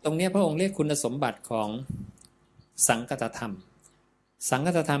ตรงนี้พระองค์เรียกคุณสมบัติของสังคตธรร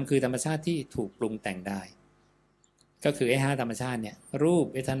มคือธรรมชาติที่ถูกปรุงแต่งได้ก็คือไอ้5ธรรมชาติเนี่ยรูป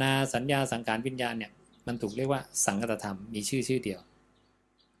เวทนาสัญญาสังขารวิญญาณเนี่ยมันถูกเรียกว่าสังคตธรรมมีชื่อเดียว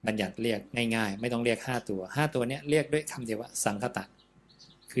บัญญัติเรียกง่ายๆไม่ต้องเรียก5 ตัวเนี้ยเรียกด้วยคำเดียวว่าสังคตะ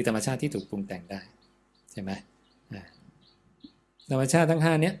คือธรรมชาติที่ถูกปรุงแต่งได้ใช่ไหมธรรมชาติทั้ง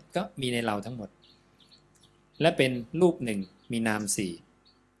5เนี้ยก็มีในเราทั้งหมดและเป็นรูป1มีนาม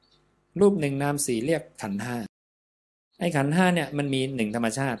4รูป1นาม4เรียกขันธ์5ไอ้ขันธ์5เนี่ยมันมี1ธรรม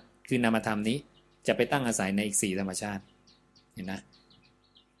ชาติคือนามธรรมนี้จะไปตั้งอาศัยในอีก4ธรรมชาติเห็นนะ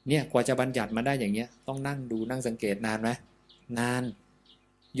เนี่ยกว่าจะบัญญัติมาได้อย่างเงี้ยต้องนั่งดูนั่งสังเกตนานไหมนาน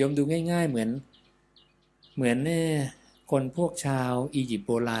โยมดูง่ายๆเหมือนคนพวกชาวอียิปต์โ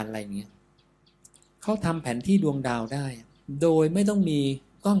บราณอะไรอย่างเงี้ยเขาทำแผนที่ดวงดาวได้โดยไม่ต้องมี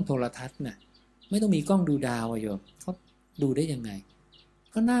กล้องโทรทัศน์น่ะไม่ต้องมีกล้องดูดาวโยมเขาดูได้ยังไง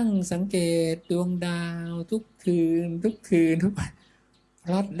ก็นั่งสังเกตดวงดาวทุกคืนทุกวันพ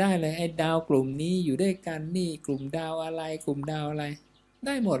ลอตได้เลยไอ้ดาวกลุ่มนี้อยู่ด้วยกันนี่กลุ่มดาวอะไรกลุ่มดาวอะไรไ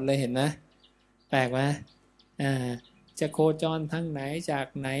ด้หมดเลยเห็นไหมแปลกไหมจะโคจรทางไหนจาก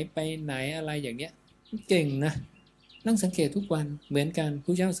ไหนไปไหนอะไรอย่างเงี้ยเก่งนะนั่งสังเกตทุกวันเหมือนกัน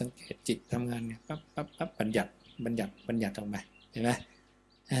ผู้เจ้าสังเกตจิตทำงานเนี่ยปั๊บบัญญัติออกมาเห็นไหม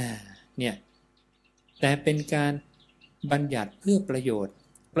เนี่ยแต่เป็นการบัญญัติเพื่อประโยชน์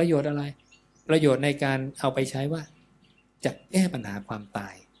อะไรประโยชน์ในการเอาไปใช้ว่าจะแก้ปัญหาความตา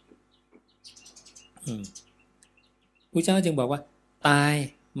ยผู้เจ้าจึงบอกว่าตาย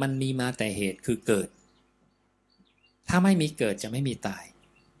มันมีมาแต่เหตุคือเกิดถ้าไม่มีเกิดจะไม่มีตาย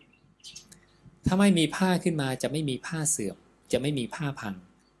ถ้าไม่มีผ้าขึ้นมาจะไม่มีผ้าเสื่อมจะไม่มีผ้าพัง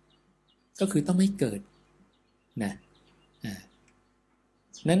ก็คือต้องไม่เกิดนะ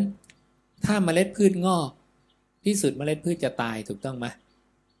นั้นถ้าเมล็ดพืชงอกที่สุดเมล็ดพืชจะตายถูกต้องไหม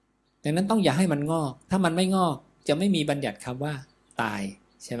ดังนั้นต้องอย่าให้มันงอกถ้ามันไม่งอกจะไม่มีบัญญัติคำว่าตาย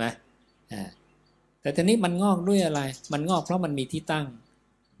ใช่ไหมแต่ทีนี้มันงอกด้วยอะไรมันงอกเพราะมันมีที่ตั้ง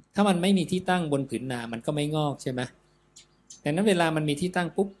ถ้ามันไม่มีที่ตั้งบนผืนนามันก็ไม่งอกใช่ไหมดังนั้นเวลามันมีที่ตั้ง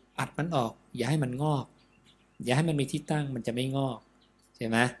ปุ๊บปัดมันออกอย่าให้มันงอกอย่าให้มันมีที่ตั้งมันจะไม่งอกใช่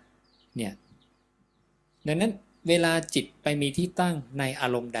ไหมเนี่ยดังนั้นเวลาจิตไปมีที่ตั้งในอา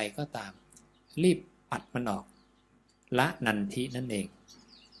รมณ์ใดก็ตามรีบปัดมันออกละนันทินั่นเอง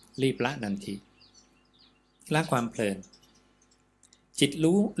รีบละนันทิละความเพลินจิต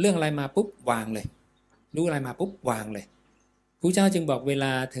รู้เรื่องอะไรมาปุ๊บวางเลยรู้อะไรมาปุ๊บวางเลยพระเจ้าจึงบอกเวล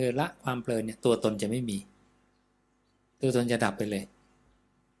าเธอละความเพลินเนี่ยตัวตนจะไม่มีตัวตนจะดับไปเลย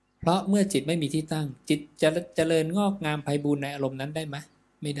เพราะเมื่อจิตไม่มีที่ตั้งจิตจะเจริญงอกงามไพบูลย์ในอารมณ์นั้นได้ไหม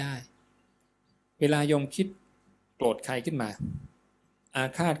ไม่ได้เวลาโยมคิดโกรธใครขึ้นมาอา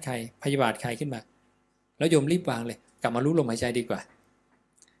ฆาตใครพยาบาทใครขึ้นมาแล้วโยมรีบวางเลยกลับมารู้ลมหายใจดีกว่า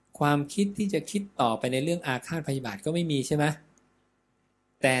ความคิดที่จะคิดต่อไปในเรื่องอาฆาตพยาบาทก็ไม่มีใช่ไหม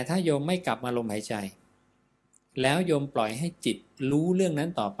แต่ถ้าโยมไม่กลับมาลมหายใจแล้วโยมปล่อยให้จิตรู้เรื่องนั้น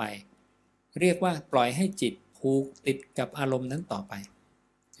ต่อไปเรียกว่าปล่อยให้จิตผูกติดกับอารมณ์นั้นต่อไป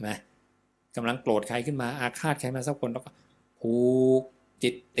ใช่ไหมกำลังโกรธใครขึ้นมาอาฆาตใครมาสักคนแล้วก็ผูกจิ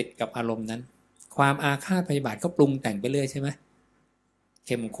ตติดกับอารมณ์นั้นความอาฆาตพยาบาทก็ปรุงแต่งไปเรื่อยใช่ไหมเ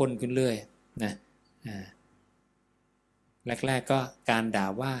ข้มข้นขึ้นเรื่อยนะแรกๆก็การด่า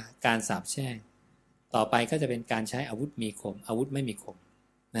ว่าการสาปแช่งต่อไปก็จะเป็นการใช้อาวุธมีคมอาวุธไม่มีคม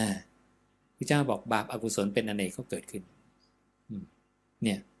นะพระเจ้าบอกบาปอกุศลเป็นอเนกก็เกิดขึ้นเ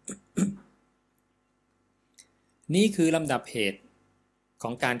นี่ย นี่คือลำดับเหตุข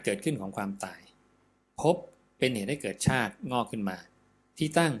องการเกิดขึ้นของความตายภพเป็นเหตุให้เกิดชาติงอกขึ้นมาที่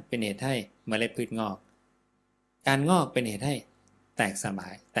ตั้งเป็นเหตุให้เมล็ดพืชงอกการงอกเป็นเหตุให้แตกสลา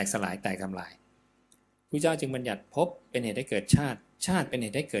ยแตกทำลายพระเจ้าจึงบัญญัติภพเป็นเหตุให้เกิดชาติเป็นเห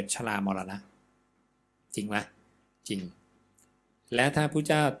ตุให้เกิดชรามรณะจริงไหมจริงและถ้าพระ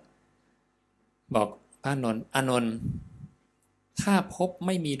เจ้าบอกพระอานนท์ถ้าภพไ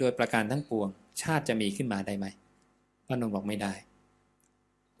ม่มีโดยประการทั้งปวงชาติจะมีขึ้นมาได้ไหมพระอานนท์บอกไม่ได้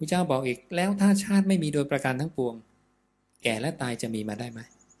พระเจ้าบอกอีกแล้วถ้าชาติไม่มีโดยประการทั้งปวงแก่และตายจะมีมาได้ไหม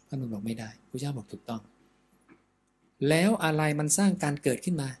พระอานนท์บอกไม่ได้พระเจ้าบอกถูกต้องแล้วอะไรมันสร้างการเกิด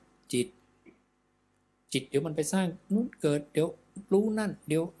ขึ้นมาจิตเดี๋ยวมันไปสร้างนู้นเกิดเดี๋ยวรู้นั่น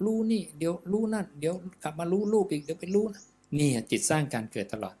เดี๋ยวรู้นี่เดี๋ยวรู้นั่นเดี๋ยวกลับมารู้รูปอีกเดี๋ยวไปรู้นี่จิตสร้างการเกิด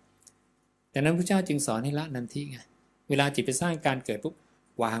ตลอดแต่นั้นพระเจ้าจึงสอนให้ละนันทิไงเวลาจิตไปสร้างการเกิดปุ๊บ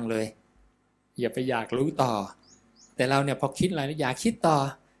วางเลยอย่าไปอยากรู้ต่อแต่เราเนี่ยพอคิดอะไรแล้วอยากคิดต่อ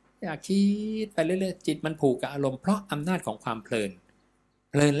อยากคิดไปเรื่อยๆจิตมันผูกกับอารมณ์เพราะอำนาจของความเพลิน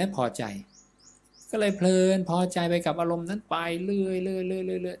และพอใจก็เลยเพลินพอใจไปกับอารมณ์นั้นไปเรื่อย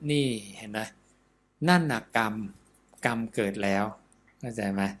ๆนี่เห็นไหมนั่นน่ะกรรมเกิดแล้วเข้าใจ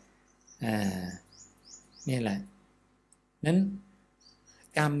ไหมนี่แหละนั้น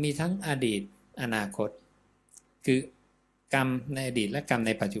กรรมมีทั้งอดีตอนาคตคือกรรมในอดีตและกรรมใ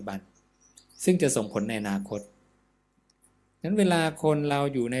นปัจจุบันซึ่งจะส่งผลในอนาคตนั้นเวลาคนเรา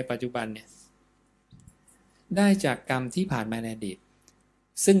อยู่ในปัจจุบันเนี่ยได้จากกรรมที่ผ่านมาในอดีต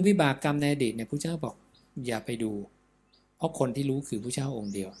ซึ่งวิบากกรรมในอดีตเนี่ยพระเจ้าบอกอย่าไปดูเพราะคนที่รู้คือพระเจ้าอง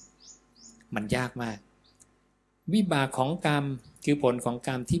ค์เดียวมันยากมากวิบากของกรรมคือผลของก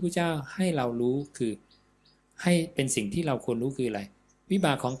รรมที่พระเจ้าให้เรารู้คือให้เป็นสิ่งที่เราควรรู้คืออะไรวิบ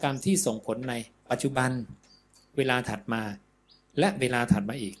ากของกรรมที่ส่งผลในปัจจุบันเวลาถัดมาและเวลาถัด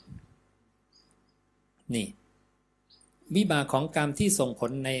มาอีกนี่ วิบากของกรรมที่ส่งผ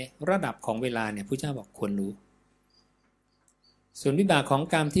ลในระดับของเวลาเนี่ยพระเจ้าบอกควรรู้ส่วนวิบากของ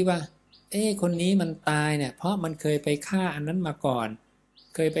กรรมที่ว่าคนนี้มันตายเนี่ยเพราะมันเคยไปฆ่าอันนั้นมาก่อน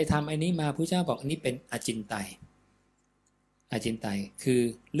เคยไปทำอันนี้มาพระเจ้าบอกอันนี้เป็นอจินไตยอจินไตยคือ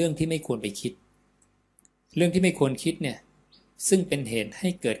เรื่องที่ไม่ควรไปคิดเรื่องที่ไม่ควรคิดเนี่ยซึ่งเป็นเหตุให้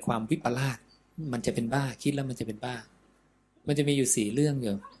เกิดความวิปลาสมันจะเป็นบ้าคิดแล้วมันจะเป็นบ้ามันจะมีอยู่4เรื่องอ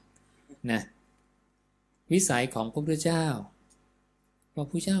ยู่นะวิสัยของพระพุทธเจ้าว่าพระ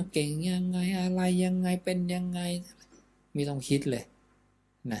พุทธเจ้าเก่งยังไงอะไรยังไงเป็นยังไงไม่ต้องคิดเลย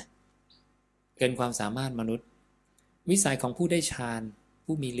นะเกินความสามารถมนุษย์วิสัยของผู้ได้ฌาน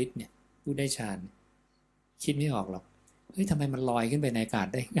ผู้มีฤทธิ์เนี่ยผู้ได้ฌานคิดไม่ออกหรอกเฮ้ยทำไมมันลอยขึ้นไปในอากาศ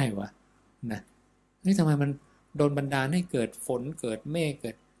ได้ไงวะนะเฮ้ยทำไมมันโดนบันดาลให้เกิดฝนเกิดเมฆเกิ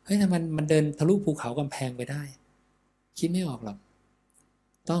ดเฮ้ยทำไมมันเดินทะลุภูเขากำแพงไปได้คิดไม่ออกหรอก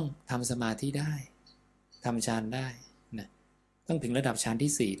ต้องทำสมาธิได้ทำฌานได้นะต้องถึงระดับฌาน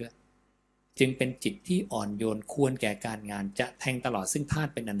ที่4ด้วยจึงเป็นจิตที่อ่อนโยนควรแก่การงานจะแทงตลอดซึ่งธา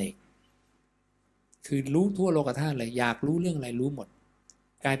ตุเป็นอเนกคือรู้ทั่วโลกธาตุเลยอยากรู้เรื่องอะไรรู้หมด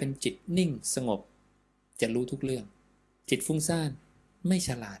กลายเป็นจิตนิ่งสงบจะรู้ทุกเรื่องจิตฟุ้งซ่านไม่ฉ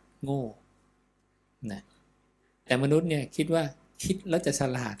ลาดโง่นะแต่มนุษย์เนี่ยคิดว่าคิดแล้วจะฉ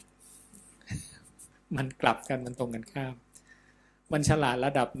ลาดมันกลับกันมันตรงกันข้ามมันฉลาดร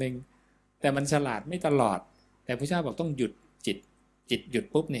ะดับหนึ่งแต่มันฉลาดไม่ตลอดแต่พระเจ้าบอกต้องหยุดจิตหยุด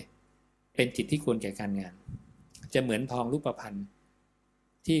ปุ๊บเนี่ยเป็นจิตที่ควรแก่การงานจะเหมือนทองรูปพรรณ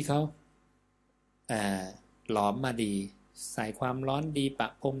ที่เขาหลอมมาดีใส่ความร้อนดีปะ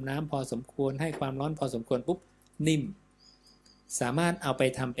พรมน้ำพอสมควรให้ความร้อนพอสมควรปุ๊บนิ่มสามารถเอาไป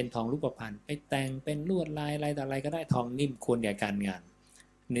ทำเป็นทองรูปพรรณไปแต่งเป็นลวดลายอะไรต่ออะไรก็ได้ทองนิ่มควรแก่การงาน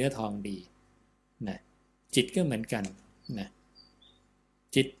เนื้อทองดีนะจิตก็เหมือนกันนะ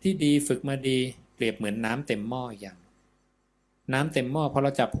จิตที่ดีฝึกมาดีเปรียบเหมือนน้ำเต็มหม้ออย่างน้ำเต็มหม้อพอเร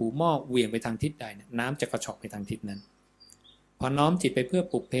าจับหูหม้อเหวี่ยงไปทางทิศใดน้ำจะกระชอกไปทางทิศนั้นพอน้อมจิตไปเพื่อ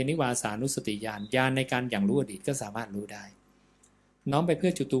ปุพเพนิวาสานุสติญาณญาณในการอย่างรู้อดีตก็สามารถรู้ได้น้อมไปเพื่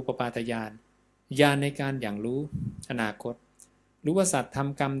อจุตูปปาตญาณญาณในการอย่างรู้อนาคตรู้ว่าสัตว์ท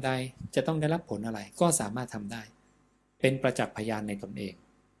ำกรรมใดจะต้องได้รับผลอะไรก็สามารถทำได้เป็นประจักษ์พยานในตนเอง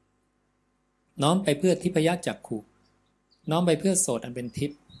น้อมไปเพื่อทิพยจักขุน้อมไปเพื่อโสตอันเป็นทิ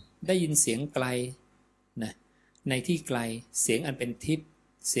พย์ได้ยินเสียงไกลนะในที่ไกลเสียงอันเป็นทิพย์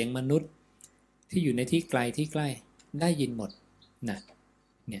เสียงมนุษย์ที่อยู่ในที่ไกลที่ใกล้ได้ยินหมดนะ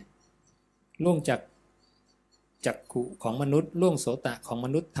เนี่ยล่วงจากจักขุของมนุษย์ล่วงโสตะของม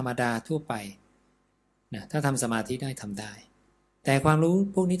นุษย์ธรรมดาทั่วไปนะถ้าทำสมาธิได้ทำได้แต่ความรู้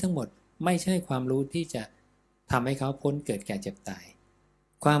พวกนี้ทั้งหมดไม่ใช่ความรู้ที่จะทำให้เขาพ้นเกิดแก่เจ็บตาย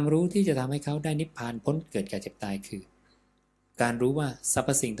ความรู้ที่จะทำให้เขาได้นิพพานพ้นเกิดแก่เจ็บตายคือการรู้ว่าสรร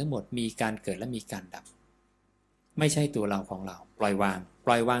พสิ่งทั้งหมดมีการเกิดและมีการดับไม่ใช่ตัวเราของเราปล่อยว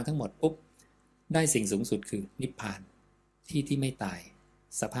างทั้งหมดปุ๊บได้สิ่งสูงสุดคือนิพพานที่ไม่ตาย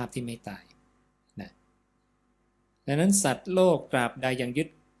สภาพที่ไม่ตายนะดังนั้นสัตว์โลกตราบใดยังยึด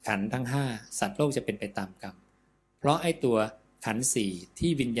ขันธ์ทั้ง5สัตว์โลกจะเป็นไปตามกรรมเพราะไอ้ตัวขันธ์4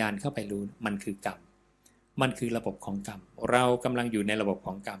ที่วิญญาณเข้าไปรู้มันคือกรรมมันคือระบบของกรรมเรากำลังอยู่ในระบบข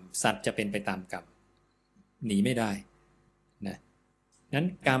องกรรมสัตว์จะเป็นไปตามกรรมหนีไม่ได้นะนั้น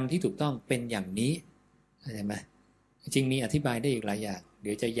กรรมที่ถูกต้องเป็นอย่างนี้เข้าใจไหมจริงมีอธิบายได้อีกหลายอย่างเ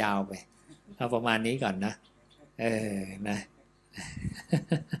ดี๋ยวจะยาวไปเอาประมาณนี้ก่อนนะนะ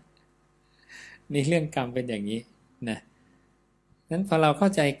นี่เรื่องกรรมเป็นอย่างนี้นะนั้นพอเราเข้า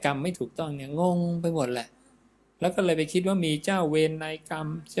ใจกรรมไม่ถูกต้องเนี่ยงงไปหมดแหละแล้วก็เลยไปคิดว่ามีเจ้าเวรนายกรรม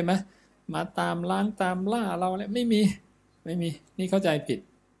ใช่ไหมมาตามล้างตามล่าเราอะไรไม่มีนี่เข้าใจผิด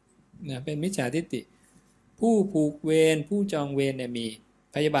นะเป็นมิจฉาทิฏฐิผู้ผูกเวรผู้จองเวรเนี่ยมี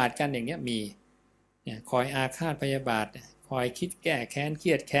พยาบาทกันอย่างเนี้ยมีเนี่ยคอยอาฆาตพยาบาทคอยคิดแก้แค้นเค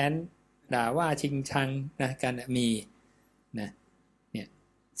รียดแค้นด่าว่าชิงชังนะกันมีนะเนี่ย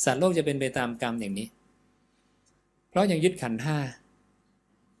สัตว์โลกจะเป็นไปตามกรรมอย่างนี้เพราะยังยึดขันธ์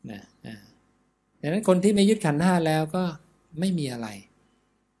5นะดังนั้นคนที่ไม่ยึดขันธ์5แล้วก็ไม่มีอะไร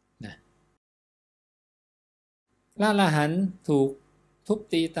นะพระอรหันต์ถูกทุบ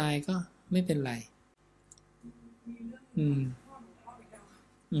ตีตายก็ไม่เป็นไร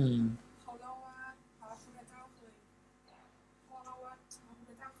เขาเล่าว่าพระพุทธเจ้าเคยพ่อเล่าว่าพระพุท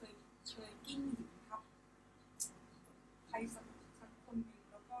ธเจ้าเคยกิ้งหินทับใครสักคนหนึ่ง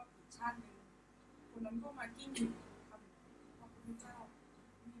แล้วก็อีกชาติหนึ่งคนนั้นก็มากิ้งหินทับพระพุทธเจ้า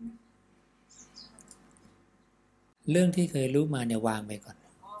เรื่องที่เคยรู้มาเนี่ยวางไปก่อน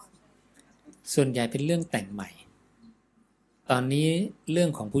ส่วนใหญ่เป็นเรื่องแต่งใหม่ตอนนี้เรื่อง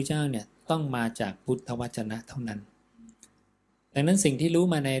ของผู้เจ้าเนี่ยต้องมาจากพุทธวจนะเท่านั้นดังนั้นสิ่งที่รู้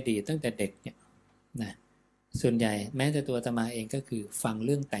มาในอดีตตั้งแต่เด็กเนี่ยนะ ส่วนใหญ่แม้แต่ตัวอาตมาเองก็คือฟังเ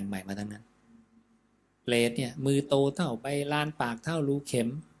รื่องแต่งใหม่มาทั้งนั้นเปรตเนี่ยมือโตเท่าใบลานปากเท่ารูเข็ม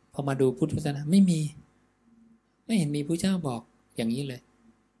พอมาดูพุทธวจนะไม่เห็นมีพระเจ้าบอกอย่างนี้เลย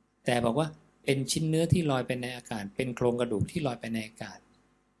แต่บอกว่าเป็นชิ้นเนื้อที่ลอยไปในอากาศเป็นโครงกระดูกที่ลอยไปในอากาศ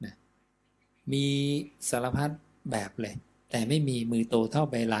นะมีสารพัดแบบเลยแต่ไม่มีมือโตเท่า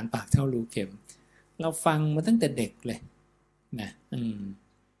ใบลานปากเท่ารูเข็มเราฟังมาตั้งแต่เด็กเลยนะ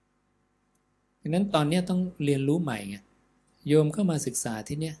ดังนั้นตอนนี้ต้องเรียนรู้ใหม่ไงโยมเข้ามาศึกษา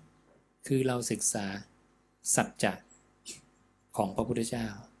ที่เนี่ยคือเราศึกษาสัจจะของพระพุทธเจ้า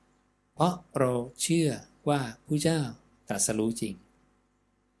เพราะเราเชื่อว่าพระเจ้าตรัสรู้จริง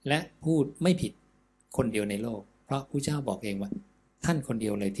และพูดไม่ผิดคนเดียวในโลกเพราะพระเจ้าบอกเองว่าท่านคนเดี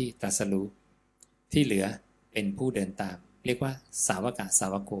ยวเลยที่ตรัสรู้ที่เหลือเป็นผู้เดินตามเรียกว่าสาวกสา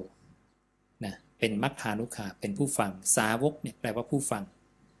วโกนะเป็นมัคคานุขาเป็นผู้ฟังสาวกเนี่ยแปลว่าผู้ฟัง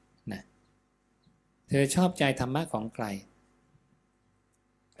นะเธอชอบใจธรรมะของใคร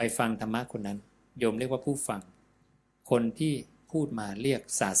ไปฟังธรรมะคนนั้นโยมเรียกว่าผู้ฟังคนที่พูดมาเรียก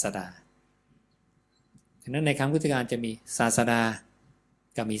ศาสดาฉะนั้นในครั้งพุทธกาลจะมีศาสดา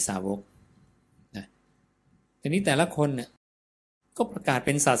กับมีสาวกนะทีนี้แต่ละคนเนี่ยก็ประกาศเ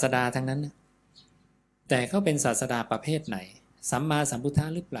ป็นศาสดาทั้งนั้นนะแต่เขาเป็นศาสดาประเภทไหนสัมมาสัมพุทธะ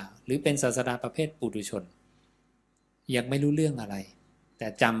หรือเปล่าหรือเป็นศาสดาประเภทปุถุชนยังไม่รู้เรื่องอะไรแต่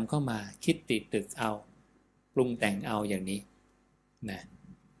จำเข้ามาคิดติดตึกเอาปรุงแต่งเอาอย่างนี้นะ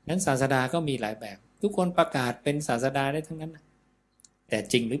นั้นศาสดาก็มีหลายแบบทุกคนประกาศเป็นศาสดาได้ทั้งนั้นแต่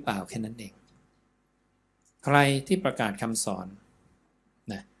จริงหรือเปล่าแค่นั้นเองใครที่ประกาศคำสอน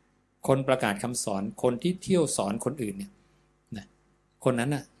นะคนประกาศคำสอนคนที่เที่ยวสอนคนอื่นเนี่ยนะคนนั้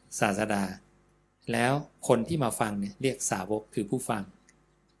นน่ะศาสดาแล้วคนที่มาฟังเนี่ยเรียกสาวกคือผู้ฟัง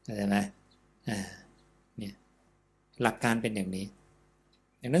เข้าใจไหมเนี่ยหลักการเป็นอย่างนี้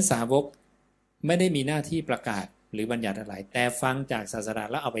ดังนั้นสาวกไม่ได้มีหน้าที่ประกาศหรือบัญญัติอะไรแต่ฟังจากศาสดา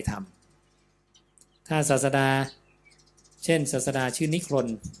แล้วเอาไปทำถ้าศาสดาเช่นศาสดาชื่อนิครน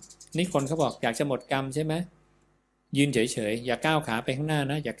เขาบอกอยากจะหมดกรรมใช่ไหมยืนเฉยๆอย่าก้าวขาไปข้างหน้า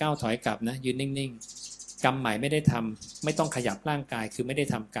นะอย่าก้าวถอยกลับนะยืนนิ่งๆกรรมใหม่ไม่ได้ทำไม่ต้องขยับร่างกายคือไม่ได้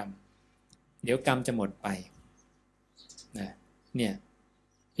ทำกรรมเดี๋ยวกรรมจะหมดไปนะเนี่ย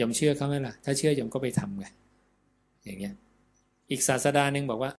ยมเชื่อเขาไหมล่ะถ้าเชื่อยมก็ไปทำไงอย่างเงี้ยอีกศาสดาหนึ่ง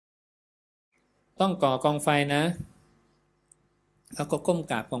บอกว่าต้องก่อกองไฟนะแล้วก็ก้ม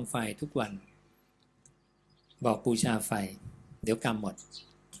กราบกองไฟทุกวันบอกบูชาไฟเดี๋ยวกรรมหมด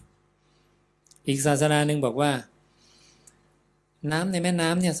อีกศาสนาหนึ่งบอกว่าน้ำในแม่น้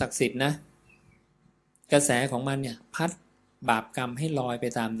ำเนี่ยศักดิ์สิทธิ์นะกระแสของมันเนี่ยพัดบาปกรรมให้ลอยไป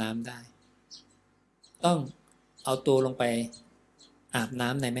ตามน้ำได้ต้องเอาตัวลงไปอาบน้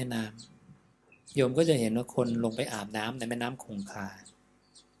ำในแม่น้ำโยมก็จะเห็นว่าคนลงไปอาบน้ำในแม่น้ำคงคา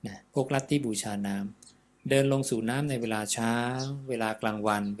นะพวกลัทธิบูชาน้ำเดินลงสู่น้ำในเวลาเช้าเวลากลาง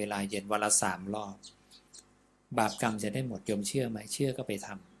วันเวลาเย็นวันละ3 รอบบาปกรรมจะได้หมดโยมเชื่อไหมเชื่อก็ไปท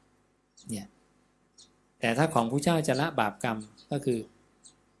ำเนี่ยแต่ถ้าของพระเจ้าจะละบาปกรรมก็คือ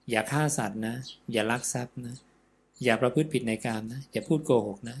อย่าฆ่าสัตว์นะอย่าลักทรัพย์นะอย่าประพฤติผิดในกามนะอย่าพูดโกห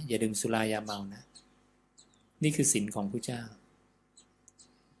กนะอย่าดื่มสุรายาเมานะนี่คือศีลของพระเจ้า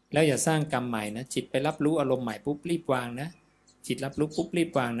แล้วอย่าสร้างกรรมใหม่นะจิตไปรับรู้อารมณ์ใหม่ปุ๊บรีบวางนะจิตรับรู้ปุ๊บรีบ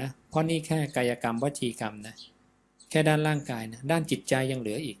วางนะเพราะนี่แค่กายกรรมวจีกรรมนะแค่ด้านร่างกายนะด้านจิตใจยังเห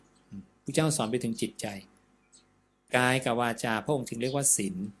ลืออีกพระเจ้าสอนไปถึงจิตใจกายกับวาจาพระองค์จึงเรียกว่าศี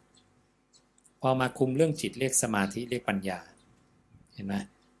ลพอมาคุมเรื่องจิตเรียกสมาธิเรียกปัญญาเห็นไหม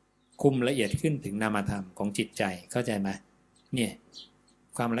คุมละเอียดขึ้นถึงนามธรรมของจิตใจเข้าใจไหมเนี่ย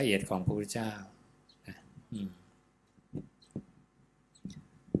ความละเอียดของพระพุทธเจ้า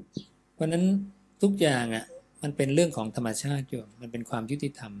เพราะนั้นทุกอย่างอ่ะมันเป็นเรื่องของธรรมชาติอยู่มันเป็นความยุติ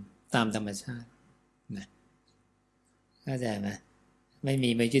ธรรมตามธรรมชาตินะเข้าใจไหมไม่มี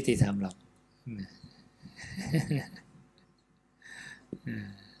ไม่ยุติธรรมหรอก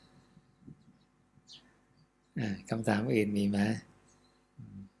คำถามอื่นมีไหม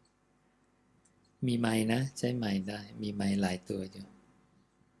มีไมค์นะใช้ไมค์ได้มีไมค์หลายตัวอยู่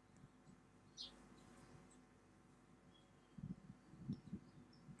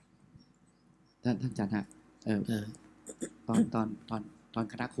ท่านอาจารย์ฮะตอน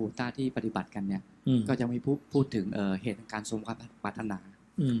คณะครูต้าที่ปฏิบัติกันเนี่ยก็จะมีพูดถึงเหตุการสมความปรารถนา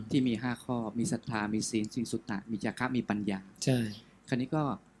ที่มี5 ข้อมีศรัทธามีศีลมีสุตตะมีจาคะมีปัญญาใช่คราวนี้ก็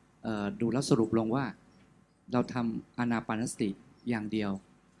ดูแล้วสรุปลงว่าเราทำอานาปานสติอย่างเดียว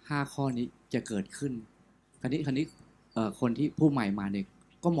5 ข้อนี้จะเกิดขึ้นคราวนี้คนที่ผู้ใหม่มาเนี่ย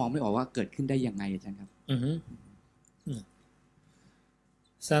ก็มองไม่ออกว่าเกิดขึ้นได้ยังไงอาจารย์ครับ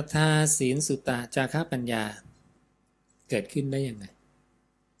ศรัทธาศีลสุตตะจาคะปัญญาเกิดขึ้นได้ยังไง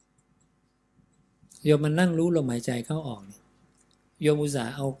โยมมันนั่งรู้ลมหายใจเข้าออกเนี่ยโยมอุตส่า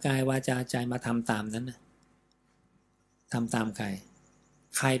ห์เอากายวาจาใจมาทำตามนั้นนะทำตามใ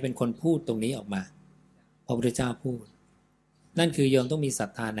ครเป็นคนพูดตรงนี้ออกมาพระพุทธเจ้าพูดนั่นคือโยมต้องมีศรัท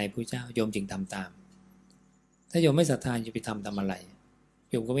ธาในพระเจ้าโยมจึงทำตามถ้าโยมไม่ศรัทธาจะไปทำอะไร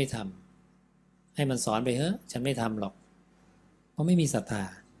โยมก็ไม่ทำให้มันสอนไปเถอะฉันไม่ทำหรอกเพราะไม่มีศรัทธา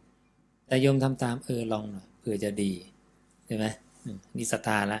แต่โยมทำตามลองหน่อยเผื่อจะดีใช่ไหมนี่ศรัทธ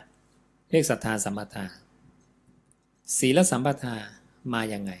าละเรียกศรัทธาสัมปทาศีลสัมปทามา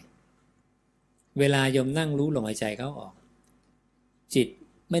อย่างไงเวลาโยมนั่งรู้ลมหายใจเข้าออกจิต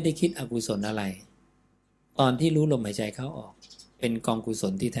ไม่ได้คิดอกุศลอะไรตอนที่รู้ลมหายใจเข้าออกเป็นกองกุศ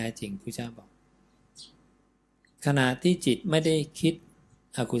ลที่แท้จริงพระเจ้าบอกขณะที่จิตไม่ได้คิด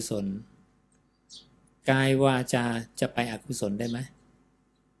อกุศลกายวาจาจะไปอกุศลได้ไหม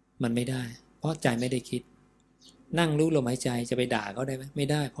มันไม่ได้เพราะใจไม่ได้คิดนั่งรู้ลมหายใจจะไปด่าเขาได้ไหมไม่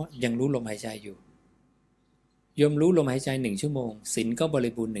ได้เพราะยังรู้ลมหายใจอยู่โยมรู้ลมหายใจ1 ชั่วโมงศีลก็บ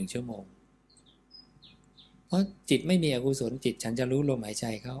ริบูรณ์1 ชั่วโมงเพราะจิตไม่มีอกุศลจิตฉันจะรู้ลมหายใจ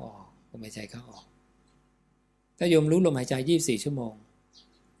เข้าออกลมหายใจเข้าออกถ้าโยมรู้ลมหายใจ24 ชั่วโมง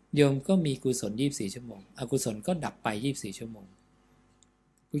โยมก็มีกุศล24 ชั่วโมงอกุศลก็ดับไป24 ชั่วโมง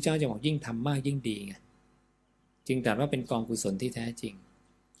พระเจ้าจะบอกยิ่งทำมากยิ่งดีไงจึงตรัสว่าเป็นกองกุศลที่แท้จริง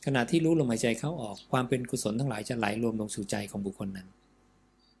ขณะที่รู้ลมหายใจเข้าออกความเป็นกุศลทั้งหลายจะไหลรวมลงสู่ใจของบุคคลนั้น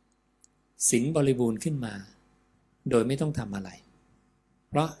ศีลบริบูรณ์ขึ้นมาโดยไม่ต้องทำอะไร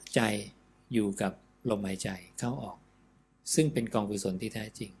เพราะใจอยู่กับลมหายใจเข้าออกซึ่งเป็นกองกุศลที่แท้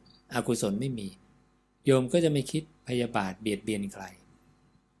จริงอกุศลไม่มีโยมก็จะไม่คิดพยาบาทเบียดเบียนใคร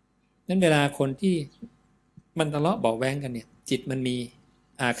นั้นเวลาคนที่มันทะเลาะเบาะแว้งกันเนี่ยจิตมันมี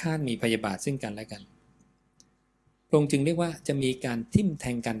อาฆาตมีพยาบาทซึ่งกันและกันพระองค์จึงเรียกว่าจะมีการทิ่มแท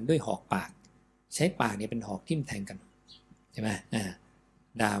งกันด้วยหอกปากใช้ปากเนี่ยเป็นหอกทิ่มแทงกันใช่ไหม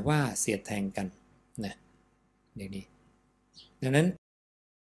ด่าว่าเสียดแทงกันนะอย่างนี้ดังนั้น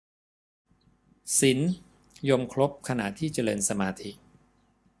ศีลโยมครบขณะที่เจริญสมาธิ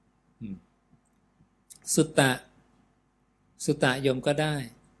สุตตะโยมก็ได้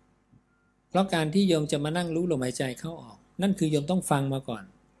เพราะการที่โยมจะมานั่งรู้ลมหายใจเข้าออกนั่นคือโยมต้องฟังมาก่อน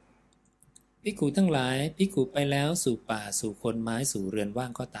ภิกขุทั้งหลายภิกขุไปแล้วสู่ป่าสู่คนไม้สู่เรือนว่า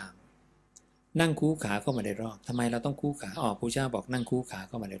งก็ตามนั่งคู่ขาก็มาได้รอบทำไมเราต้องคู่ขาพระเจ้าบอกนั่งคู่ขา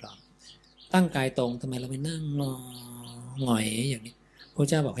ก็มาได้รอบตั้งกายตรงทำไมเราไม่นั่งหงอยอย่างนี้พระ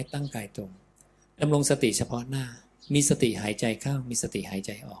เจ้าบอกให้ตั้งกายตรงดำรงสติเฉพาะหน้ามีสติหายใจเข้ามีสติหายใ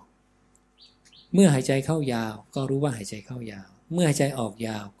จออกเมื่อหายใจเข้ายาวก็รู้ว่าหายใจเข้ายาวเมื่อหายใจออกย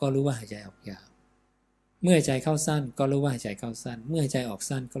าวก็รู้ว่าหายใจออกยาวเมื่อหายใจเข้าสั้นก็รู้ว่าหายใจเข้าสั้นเมื่อหายใจออก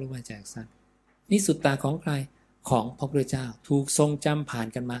สั้นก็รู้ว่าหายใจออกสั้นนี่สุตตะของใครของพระพุทธเจ้าถูกทรงจำผ่าน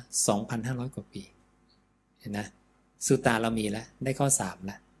กันมา 2,500 กว่าปีเห็นนะสุตตะเรามีแล้วได้ข้อ3แ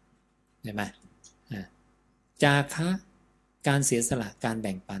ล้วเห็นไหมจาคะการเสียสละการแ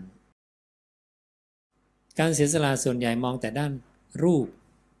บ่งปันการเสียสละส่วนใหญ่มองแต่ด้านรูป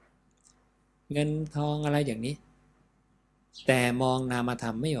เงินทองอะไรอย่างนี้แต่มองนามธร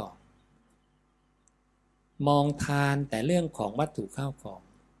รมไม่ออกมองทานแต่เรื่องของวัตถุข้าวของ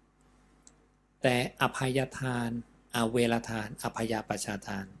แต่อภัยทานอเวรทานอภัยปชาท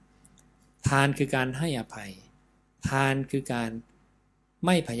านทานคือการให้อภัยทานคือการไ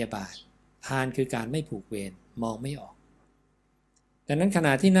ม่พยาบาททานคือการไม่ผูกเวรมองไม่ออกดังนั้นขณ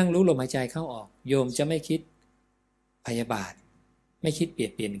ะที่นั่งรู้ลมหายใจเข้าออกโยมจะไม่คิดพยาบาทไม่คิดเบีย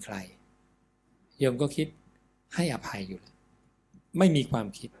ดเบียนใครโยมก็คิดให้อภัยอยู่แล้วไม่มีความ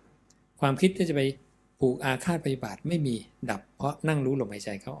คิดที่จะไปผูกอาฆาตพยาบาทไม่มีดับเพราะนั่งรู้ลมหายใจ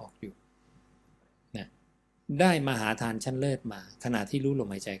เข้าออกอยู่นะได้มหาทานชั้นเลิศมาขณะที่รู้ลม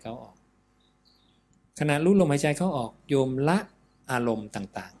หายใจเข้าออกขณะรู้ลมหายใจเข้าออกโยมละอารมณ์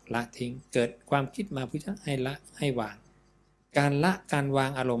ต่างๆละทิ้งเกิดความคิดมาพุทธะให้ละให้วางการละการวา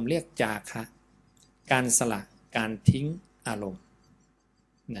งอารมณ์เรียกจาคะการสละการทิ้งอารมณ์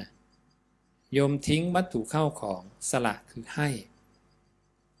นะโยมทิ้งวัตถุเข้าของสละคือให้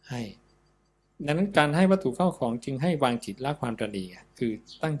ดังนั้นการให้วัตถุเข้าของจึงให้วางจิตละความตระหนี่คือ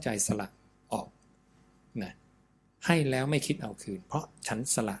ตั้งใจสละออกนะให้แล้วไม่คิดเอาคืนเพราะฉัน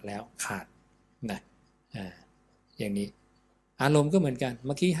สละแล้วขาดนะอย่างนี้อารมณ์ก็เหมือนกันเ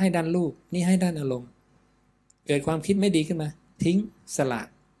มื่อกี้ให้ด้านรูปนี่ให้ด้านอารมณ์เกิดความคิดไม่ดีขึ้นมาทิ้งสล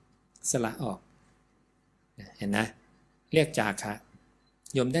ะออกเห็นนะเรียกจาคะ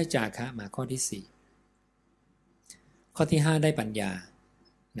โยมได้จาคะมาข้อที่4ข้อที่5ได้ปัญญา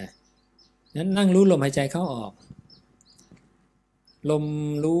นะนั้นนั่งรู้ลมหายใจเข้าออกลม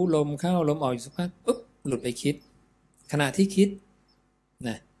รู้ลมเข้าลมออกอยู่สักพักปุ๊บหลุดไปคิดขณะที่คิดน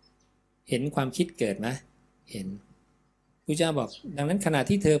ะเห็นความคิดเกิดไหมเห็นพ พุทธเจ้าบอกดังนั้นขณะ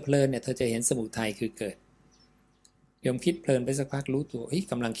ที่เธอเพลินเนี่ยเธอจะเห็นสมุทัยคือเกิดโยมคิดเพลินไปสักพักรู้ตัว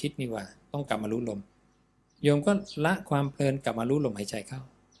กำลังคิดนี่ว่าต้องกลับมารู้ลมโยมก็ละความเพลินกลับมารู้ลมหายใจเข้า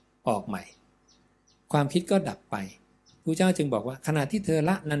ออกใหม่ความคิดก็ดับไปพุทธเจ้าจึงบอกว่าขณะที่เธอ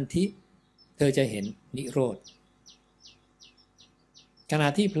ละนันทิเธอจะเห็นนิโรธขณะ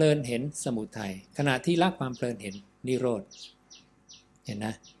ที่เพลินเห็นสมุทัยขณะที่ละความเพลินเห็นนิโรธเห็นน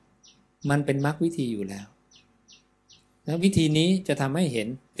ะมันเป็นมรรควิธีอยู่แล้วแล้ววิธีนี้จะทำให้เห็น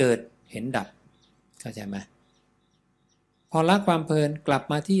เกิดเห็นดับเข้าใจไหมพอละความเพลินกลับ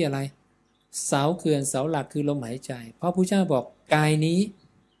มาที่อะไรเสาเขื่อนเสาหลักคือลมหายใจเพราะพระเจ้าบอกกายนี้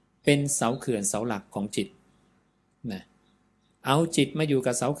เป็นเสาเขื่อนเสาหลักของจิตนะเอาจิตมาอยู่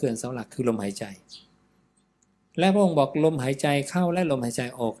กับเสาเขื่อนเสาหลักคือลมหายใจและพระองค์บอกลมหายใจเข้าและลมหายใจ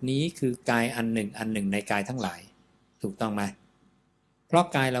ออกนี้คือกายอันหนึ่งอันหนึ่งในกายทั้งหลายถูกต้องไหมเพราะ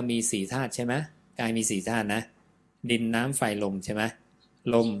กายเรามีสี่ธาตุใช่ไหมกายมีสี่ธาตุนะดินน้ำไฟลมใช่ไหม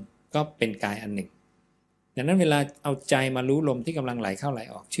ลมก็เป็นกายอันหนึ่งดังนั้นเวลาเอาใจมารู้ลมที่กำลังไหลเข้าไหล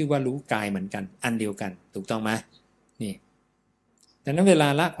ออกชื่อว่ารู้กายเหมือนกันอันเดียวกันถูกต้องไหมนี่ดังนั้นเวลา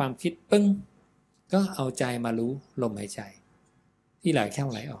ละความคิดปึ้งก็เอาใจมารู้ลมหายใจที่ไหลเข้า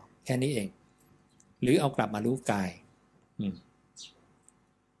ไหลออกแค่นี้เองหรือเอากลับมารู้กาย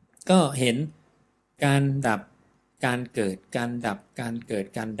ก็เห็นการดับการเกิดการดับการเกิด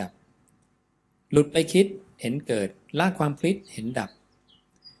การดับหลุดไปคิดเห็นเกิดละความคิดเห็นดับ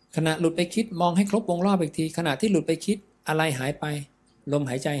ขณะหลุดไปคิดมองให้ครบวงรอบอีกทีขณะที่หลุดไปคิดอะไรหายไปลม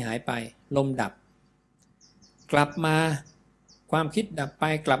หายใจหายไปลมดับกลับมาความคิดดับไป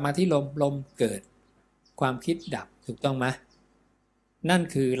กลับมาที่ลมเกิดความคิดดับถูกต้องไหมนั่น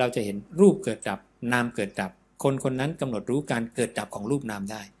คือเราจะเห็นรูปเกิดดับนามเกิดดับคนคนนั้นกำหนดรู้การเกิดดับของรูปนาม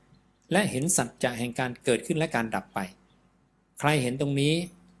ได้และเห็นสัจจะแห่งการเกิดขึ้นและการดับไปใครเห็นตรงนี้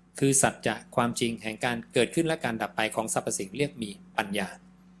คือสัจจะความจริงแห่งการเกิดขึ้นและการดับไปของสรรพสิ่งเรียกมีปัญญา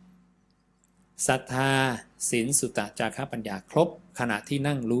ศรัทธาศีลสุตตะจาคะปัญญาครบขณะที่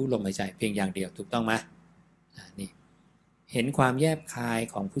นั่งรู้ลมหายใจเพียงอย่างเดียวถูกต้องไหมนี่เห็นความแยบคาย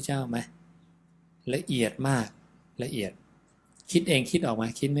ของผู้เจ้าไหมละเอียดมากละเอียดคิดเองคิดออกมา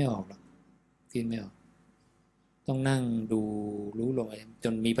คิดไม่ออกหรอกคิดไม่ออกต้องนั่งดูรู้ลมจ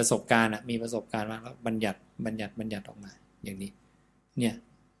นมีประสบการณ์มีประสบการณ์มากแล้วบัญญัติออกมาอย่างนี้เนี่ย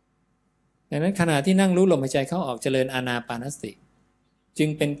ดังนั้นขณะที่นั่งรู้ลมหายใจเข้าออกเจริญอานาปานสติจึง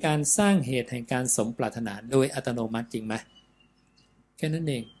เป็นการสร้างเหตุแห่งการสมปรารถนาโดยอัตโนมัติจริงไหมแค่นั้น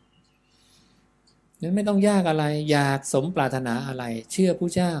เองนั้นไม่ต้องยากอะไรอยากสมปรารถนาอะไรเชื่อผู้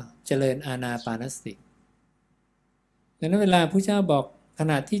เจ้าเจริญอานาปานสติดังนั้นเวลาผู้เจ้าบอกข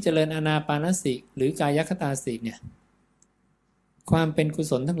ณะที่เจริญอานาปานสติหรือกายคตาสติเนี่ยความเป็นกุ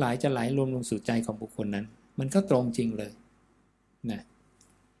ศลทั้งหลายจะไหลรวมลงสู่ใจของบุคคลนั้นมันก็ตรงจริงเลยนะ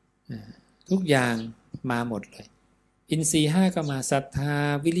ทุกอย่างมาหมดเลยอินทรีย์5ก็มาศรัทธา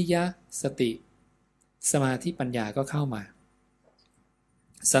วิริยะสติสมาธิปัญญาก็เข้ามา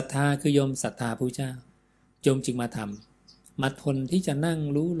ศรัทธาคือโยมศรัทธาพระเจ้าโยมจึงมาทำมาทนที่จะนั่ง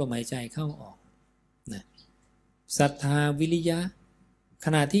รู้ลมหายใจเข้าออกนะศรัทธาวิริยะข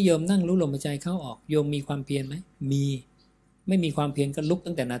ณะที่โยมนั่งรู้ลมหายใจเข้าออกโยมมีความเพียรไหมมีไม่มีความเพียรก็ลุก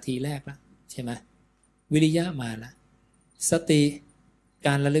ตั้งแต่นาทีแรกแล้วใช่ไหมวิริยะมาแล้วสติก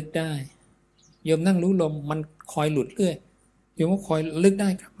ารระลึกได้โยมนั่งรู้ลมมันคอยหลุดเรื่อยโยมก็คอยระลึกได้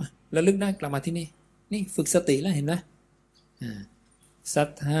กลับมาระลึกได้กลับมาที่นี่ฝึกสติแล้วเห็นไหมศรัท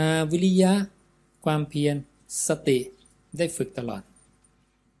ธาวิริยะความเพียรสติได้ฝึกตลอด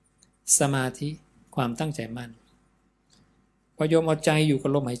สมาธิความตั้งใจมั่นพอโยมเอาใจอยู่กับ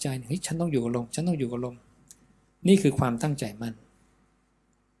ลมหายใจเฮ้ยฉันต้องอยู่กับลมฉันต้องอยู่กับลมนี่คือความตั้งใจมั่น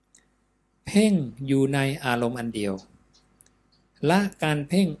เพ่งอยู่ในอารมณ์อันเดียวละการ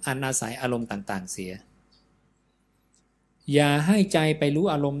เพ่งอันอาศัยอารมณ์ต่างๆเสียอย่าให้ใจไปรู้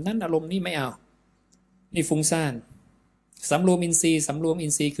อารมณ์นั้นอารมณ์นี้ไม่เอานี่ฟุ้งซ่านสำรวมอินทรีย์สำรวมอิ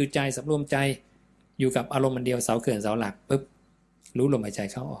นทรีย์คือใจสำรวมใจอยู่กับอารมณ์อันเดียวเสาเขื่อนเสาหลักปุ๊บรู้ลมหายใจ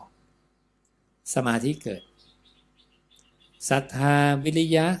เข้าออกสมาธิเกิดศรัทธาวิริ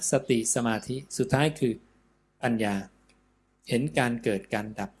ยะสติสมาธิสุดท้ายคือปัญญาเห็นการเกิดการ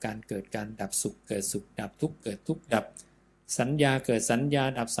ดับการเกิดการดับสุขเกิดสุขดับทุกข์เกิดทุกข์ดับสัญญาเกิดสัญญา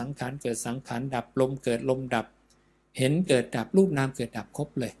ดับสังขารเกิดสังขารดับลมเกิดลมดับเห็นเกิดดับรูปนามเกิดดับครบ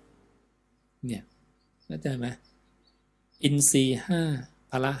เลยเนี่ยเข้าใจไหมอินทรีย์5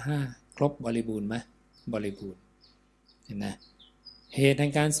พละ5ครบบริบูรณ์ไหมบริบูรณ์เห็นไหมเหตุแห่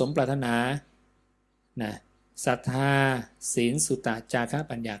งการสมปรารถนานะศรัทธาศีลสุตตะจาคะ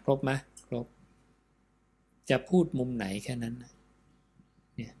ปัญญาครบไหมครบจะพูดมุมไหนแค่นั้นนะ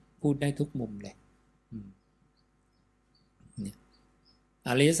เนี่ยพูดได้ทุกมุมเลยเนี่ยอ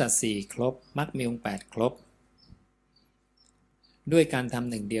ริยสัจ4ครบมรรคมีองค์8ครบ ด้วยการทำ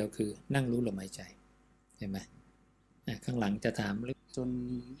หนึ่งเดียวคือนั่งรู้ลมหายใจเห็นไหมข้างหลังจะถาม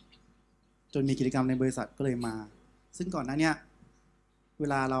จนมีกิจกรรมในบริษัทก็เลยมาซึ่งก่อนหน้านี้เว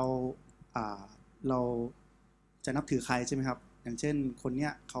ลาเราจะนับถือใครใช่ไหมครับอย่างเช่นคนเนี้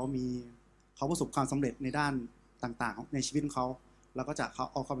ยเขาประสบความสำเร็จในด้านต่างๆในชีวิตของเขาเราก็จะ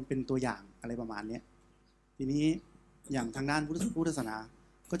เอาเขาเป็นตัวอย่างอะไรประมาณนี้ทีนี้อย่างทางด้านพุทธศาสนา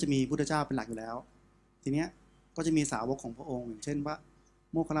ก็จะมีพุทธเจ้าเป็นหลักอยู่แล้วทีเนี้ยก็จะมีสาวกของพระองค์อย่างเช่นว่า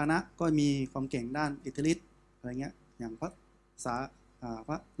โมคคัลลานะก็มีความเก่งด้านอิทธิฤทธิ์อะไรเงี้ยอย่างพระ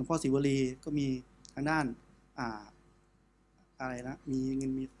หลวงพ่อศิวลีก็มีทางด้านอะไรนะมีเงิ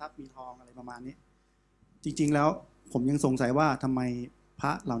นมีทรัพย์มีทองอะไรประมาณนี้จริงๆแล้วผมยังสงสัยว่าทำไมพร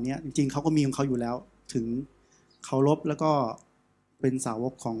ะเหล่านี้จริงๆเขาก็มีของเขาอยู่แล้วถึงเคารพแล้วก็เป็นสาว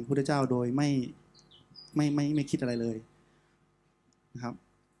กของพระพุทธเจ้าโดยไม่คิดอะไรเลยนะครับ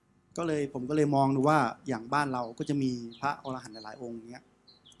ผมก็เลยมองดูว่าอย่างบ้านเราก็จะมีพระอรหันต์หลายองค์เนี้ย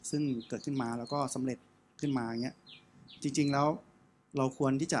ซึ่งเกิดขึ้นมาแล้วก็สำเร็จขึ้นมาเงี้ยจริงๆแล้วเราคว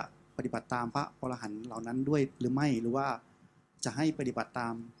รที่จะปฏิบัติตามพระอรหันต์เหล่านั้นด้วยหรือไม่หรือว่าจะให้ปฏิบัติตา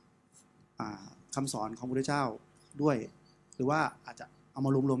มคำสอนของพระพุทธเจ้าด้วยหรือว่าอาจจะเอามา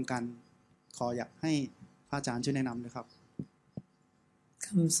รวมๆกันอยากให้พระอาจารย์ช่วยแนะนำด้วยครับค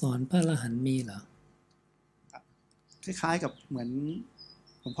ำสอนพระอรหันต์มีเหรอคล้ายๆกับเหมือน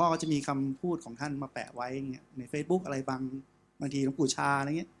หลวงพ่อก็จะมีคำพูดของท่านมาแปะไว้เงี้ยใน Facebook อะไรบางทีหลวงปู่ชาอะไร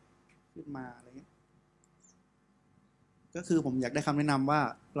เงี้ยขึ้นมาอะไรเงี้ยก็คือผมอยากได้คำแนะนำว่า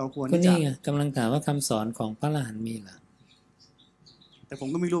เราควรที่จะกำลังถามว่าคำสอนของพระอรหันต์มีเหรอแต่ผม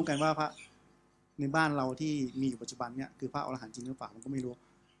ก็ไม่รู้กันว่าพระในบ้านเราที่มีอยู่ปัจจุบันเนี่ยคือพระอรหันต์จริงหรือเปล่าผมก็ไม่รู้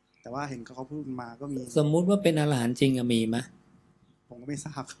แต่ว่าเห็นเขาพูดมาก็มีสมมุติว่าเป็นอรหันต์จริงมีไหมผมก็ไม่ท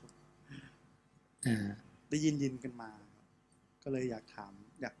ราบครับได้ยินกันมาก็เลยอยากถาม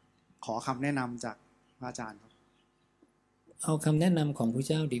อยากขอคำแนะนำจากพระอาจารย์ครับเอาคำแนะนำของพระ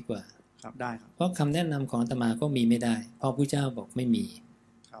เจ้าดีกว่าครับได้ครับเพราะคำแนะนำของอาตมาก็มีไม่ได้เพราะพระเจ้าบอกไม่มี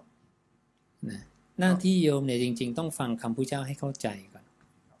ครับนะหน้าที่โยมเนี่ยจริงๆต้องฟังคำพระเจ้าให้เข้าใจก่อน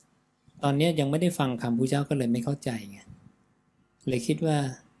ตอนนี้ยังไม่ได้ฟังคำพระเจ้าก็เลยไม่เข้าใจไงเลยคิดว่า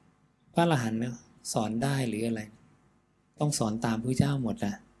พระอรหันต์สอนได้หรืออะไรต้องสอนตามพระเจ้าหมดน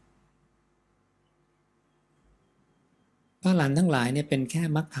ะพระอรหันต์ทั้งหลายเนี่ยเป็นแค่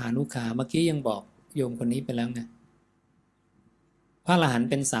มัคคานุขาเมื่อกี้ยังบอกโยมคนนี้ไปแล้วไงพระอรหันต์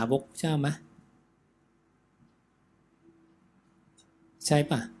เป็นสาวกเจ้าไหมใช่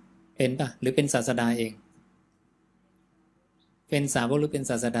ปะเป็นปะหรือเป็นศาสดาเองเป็นสาวกหรือเป็น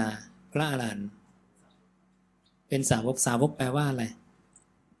ศาสดาพระอรหันต์เป็นสาวกแปลว่าอะไร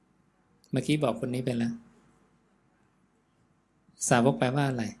เมื่อกี้บอกคนนี้ไปแล้วสาวกแปลว่า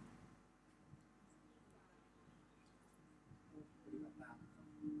อะไร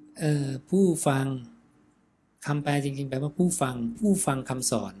ผู้ฟังคำแปลจริงๆแปลว่าผู้ฟังค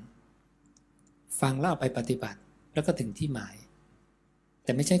ำสอนฟังแล้วเอาไปปฏิบัติแล้วก็ถึงที่หมายแ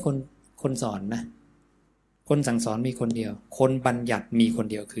ต่ไม่ใช่คนสอนนะคนสั่งสอนมีคนเดียวคนบัญญัติมีคน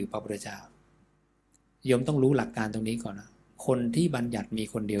เดียวคือพระพุทธเจ้าโยมต้องรู้หลักการตรงนี้ก่อนนะคนที่บัญญัติมี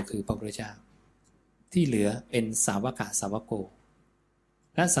คนเดียวคือพระพุทธเจ้าที่เหลือเป็นสาวกสาวโก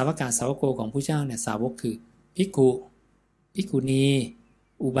และสาวกสาวโกของพระเจ้าเนี่ยสาวกคือภิกขุณี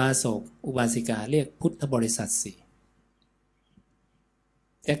อุบาสกอุบาสิกาเรียกพุทธบริษัทสี่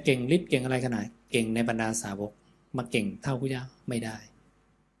จะเก่งฤทธิ์เก่งอะไรขนาดเก่งในบรรดาสาวกมาเก่งเท่าพระเจ้าไม่ได้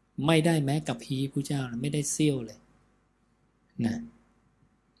แม้กับพีพระเจ้าไม่ได้เสี้ยวเลยนะ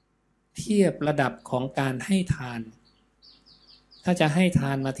เทียบระดับของการให้ทานถ้าจะให้ท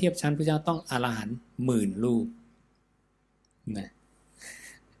านมาเทียบชั้นพระเจ้าต้องอรหันต์10,000 รูปนะ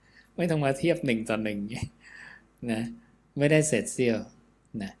ไม่ต้องมาเทียบ1:1นะไม่ได้เสร็จเสี้ยว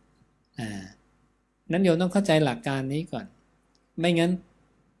นะนั้นโยมต้องเข้าใจหลักการนี้ก่อนไม่งั้น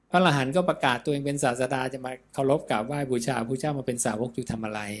พระอรหันต์ก็ประกาศตัวเองเป็นศาสดาจะมาเคารพกราบไหว้บูชาพระเจ้ามาเป็นสาวกอยู่ทำอ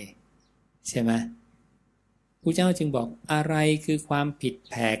ะไรใช่ไหมพระเจ้าจึงบอกอะไรคือความผิด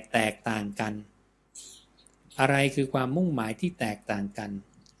แผกแตกต่างกันอะไรคือความมุ่งหมายที่แตกต่างกัน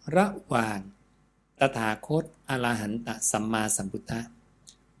ระหว่างตถาคตอรหันตสัมมาสัมพุทธะ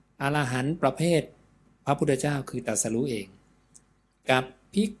อรหันต์ประเภทพระพุทธเจ้าคือตรัสรู้เองกับ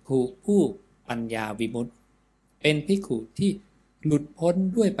ภิกขุผู้ปัญญาวิมุตติเป็นภิกขุที่หลุดพ้น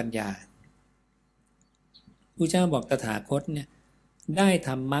ด้วยปัญญาพระเจ้าบอกตถาคตเนี่ยได้ท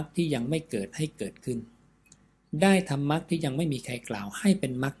ำมรรคที่ยังไม่เกิดให้เกิดขึ้นได้ทำมรรคที่ยังไม่มีใครกล่าวให้เป็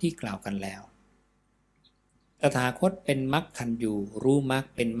นมรรคที่กล่าวกันแล้วตถาคตเป็นมรรคคันอยู่รู้มรรค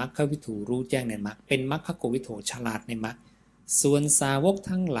เป็นมรรควิถูรู้แจ้งในมรรคเป็นมรรคโกวิโถฉลาดในมรรคส่วนสาวก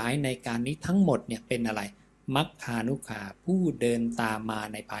ทั้งหลายในการนี้ทั้งหมดเนี่ยเป็นอะไรมัคคานุขาผู้เดินตามมา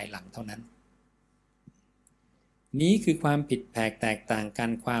ในภายหลังเท่านั้น นี้คือความผิดแผกแตกต่างกัน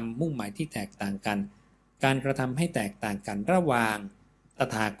ความมุ่งหมายที่แตกต่างกันการกระทำให้แตกต่างกันระหว่างต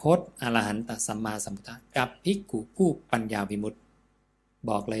ถาคตอรหันตสัมมาสัมพุทธะกับภิกขุผู้ปัญญาวิมุตติ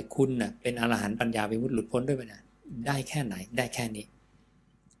บอกเลยคุณน่ะเป็นอรหันต์ปัญญาวิมุตติหลุดพ้นด้วยไหมนะได้แค่ไหนได้แค่นี้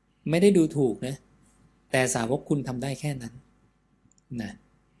ไม่ได้ดูถูกนะแต่สาวกคุณทำได้แค่นั้นนะ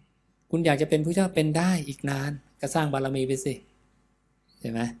คุณอยากจะเป็นผู้เจ้าเป็นได้อีกนานก็สร้างบารมีไปสิใ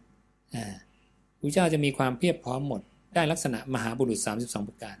ช่ไหมผู้เจ้าจะมีความเพียบพร้อมหมดได้ลักษณะมหาบุรุษ32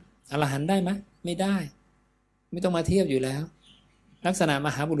ประการอรหันต์ได้ไหมไม่ได้ไม่ต้องมาเทียบอยู่แล้วลักษณะม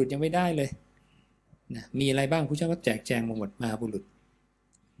หาบุรุษยังไม่ได้เลยนะมีอะไรบ้างผู้เจ้าก็แจกแจงมาหมดมหาบุรุษ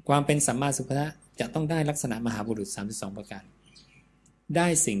ความเป็นสัมมาสัมพุทธะจะต้องได้ลักษณะมหาบุรุษ32ประการได้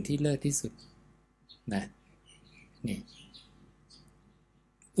สิ่งที่เลิศที่สุดนะนี่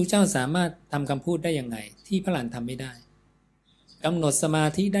ผู้เจ้าสามารถทำคำพูดได้ยังไงที่พระหลานทำไม่ได้กำหนดสมา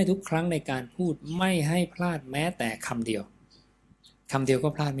ธิได้ทุกครั้งในการพูดไม่ให้พลาดแม้แต่คำเดียวคำเดียวก็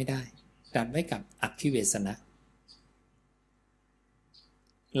พลาดไม่ได้ตรัสไว้กับอคิเวสนะ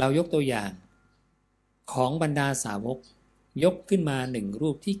เรายกตัวอย่างของบรรดาสาวกยกขึ้นมาหนึ่งรู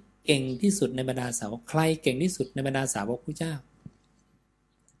ปที่เก่งที่สุดในบรรดาสาวกใครเก่งที่สุดในบรรดาสาวกผู้เจ้า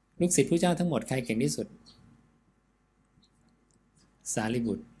ลูกศิษย์ผู้เจ้าทั้งหมดใครเก่งที่สุดสารี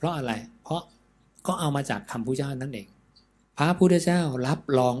บุตรเพราะอะไรเพราะก็เอามาจากคำผู้เจ้านั่นเองพระพุทธเจ้ารับ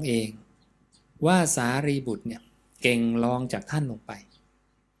รองเองว่าสารีบุตรเนี่ยเก่งรองจากท่านลงไป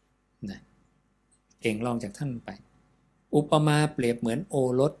นะเก่งรองจากท่านลงไปอุปมาเปรียบเหมือนโอ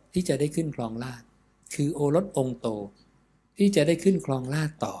รสที่จะได้ขึ้นครองราชย์คือโอรสองค์โตที่จะได้ขึ้นครองราช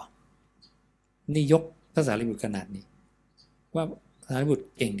ย์ต่อนี่ยกพระสารีบุตรขนาดนี้ว่าสารีบุตร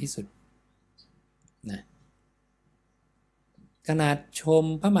เก่งที่สุดนะขนาดชม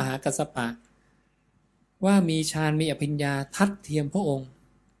พระมหากัสสปะว่ามีฌานมีอภิญญาทัดเทียมพระองค์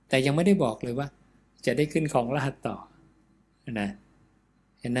แต่ยังไม่ได้บอกเลยว่าจะได้ขึ้นครองราชย์ต่อนะ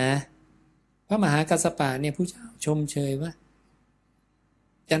เห็นนะพระมหากัสสปะเนี่ยผู้เจ้าชมเชยว่า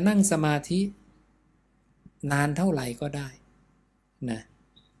จะนั่งสมาธินานเท่าไหร่ก็ได้นะ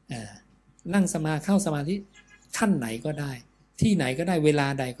นั่งเข้าสมาธิขั้นไหนก็ได้ที่ไหนก็ได้เวลา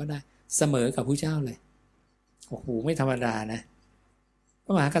ใดก็ได้เสมอกับผู้เจ้าเลยโอ้โหไม่ธรรมดานะพร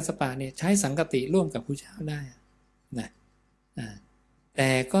ะมหากัสสปะเนี่ยใช้สังกติร่วมกับผู้เจ้าได้นะแต่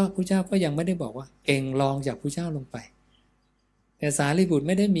ก็ผู้เจ้าก็ยังไม่ได้บอกว่าเก่งรองจากผู้เจ้าลงไปแต่สารีบุตรไ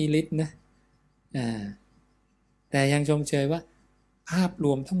ม่ได้มีฤทธิ์นะแต่ยังชมเชยว่าภาพร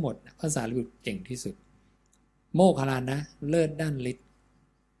วมทั้งหมดพระสารีบุตรเก่งที่สุดโมคคัลลานะเลิศด้านฤทธิ์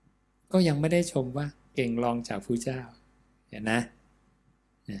ก็ยังไม่ได้ชมว่าเก่งรองจากผู้เจ้าเห็นนะ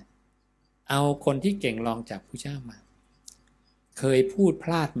เอาคนที่เก่งรองจากผู้เจ้ามาเคยพูดพ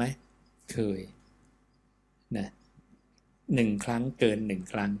ลาดไหมเคยนะ1 ครั้งเกิน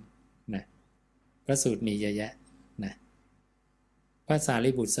1 ครั้งนะพระสูตรมีเยอะแยะนะพระสา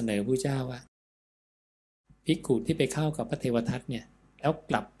รีบุตรเสนอผู้เจ้าว่าภิกขุที่ไปเข้ากับพระเทวทัตเนี่ยแล้ว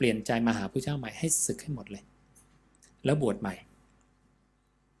กลับเปลี่ยนใจมาหาผู้เจ้าใหม่ให้ศึกให้หมดเลยแล้วบวชใหม่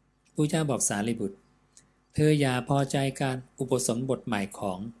ผู้เจ้าบอกสารีบุตรเธออย่าพอใจการอุปสมบทใหม่ข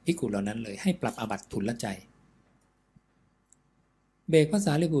องภิกขุเหล่านั้นเลยให้ปรับอาบัติทุลใจเบรกพระส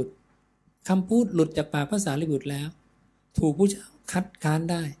ารีบุตรคำพูดหลุดจากปากพระสารีบุตรแล้วถูกผู้เจ้าคัดค้าน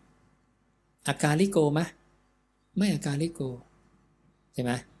ได้อากาลิโกไหมไม่อากาลิโกใช่ไห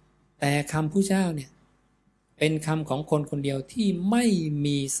มแต่คำผู้เจ้าเนี่ยเป็นคำของคนคนเดียวที่ไม่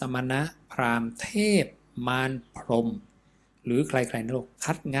มีสมณะพราหมณ์เทพมารพรหมหรือใครๆในโลก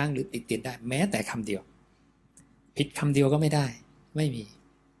คัดง้างหรือติดได้แม้แต่คำเดียวผิดคำเดียวก็ไม่ได้ไม่มี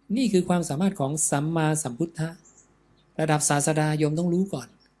นี่คือความสามารถของสัมมาสัมพุทธะระดับศาสดาโยมต้องรู้ก่อน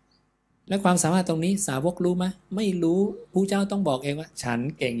และความสามารถตรงนี้สาวกรู้ไหมไม่รู้ผู้เจ้าต้องบอกเองว่าฉัน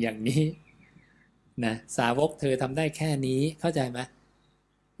เก่งอย่างนี้นะสาวกเธอทำได้แค่นี้เข้าใจไหม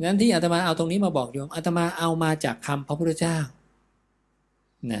งั้นที่อาตมาเอาตรงนี้มาบอกโยมอาตมาเอามาจากคำพระพุทธเจ้า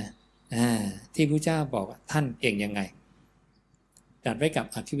นะที่พระเจ้าบอกว่าท่านเก่งยังไงตรัสไว้กับ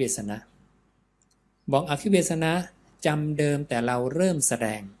อคิเวสนะบอกอคิเวสนะจำเดิมแต่เราเริ่มแสด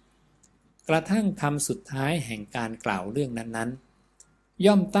งกระทั่งคำสุดท้ายแห่งการกล่าวเรื่องนั้นๆ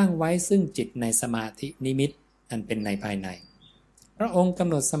ย่อมตั้งไว้ซึ่งจิตในสมาธินิมิตอันเป็นในภายในพระองค์กำ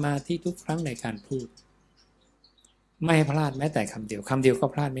หนดสมาธิทุกครั้งในการพูดไม่ให้พลาดแม้แต่คำเดียวก็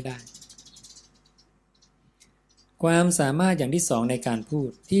พลาดไม่ได้ความสามารถอย่างที่2ในการพูด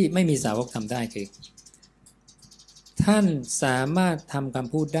ที่ไม่มีสาวกทำได้คือท่านสามารถทำค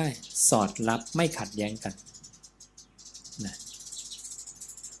ำพูดได้สอดรับไม่ขัดแย้งกันนะ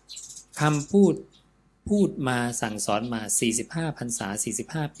คำพูดมาสั่งสอนมา45 พรรษา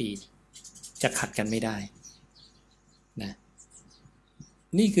45 ปีจะขัดกันไม่ได้นะ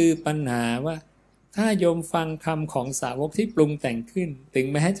นี่คือปัญหาว่า ถ้าโยมฟังคำของสาวกที่ปรุงแต่งขึ้นถึง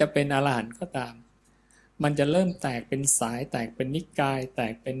แม้จะเป็นอรหันต์ก็ตามมันจะเริ่มแตกเป็นสายแตกเป็นนิกายแต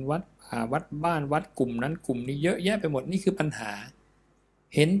กเป็นวัดวัดบ้านวัดกลุ่มนั้นกลุ่มนี้เยอะแยะไปหมดนี่คือปัญหา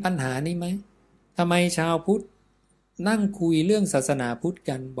เห็นปัญหานี้ไหมทำไมชาวพุทธนั่งคุยเรื่องศาสนาพุทธ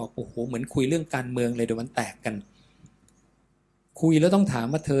กันบอกโอ้โหเหมือนคุยเรื่องการเมืองเลยเดี๋ยวมันแตกกันคุยแล้วต้องถาม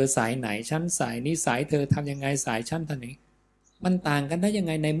ว่าเธอสายไหนชั้นสายนี้สายเธอทำยังไงสายชั้นทำยังไงมันต่างกันได้ยังไ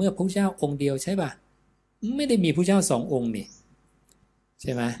งในเมื่อพระเจ้าองค์เดียวใช่ป่ะไม่ได้มีพระเจ้าสององค์นี่ใ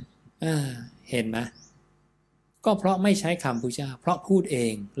ช่ไหมเห็นไหมก็เพราะไม่ใช้คำพระเจ้าเพราะพูดเอ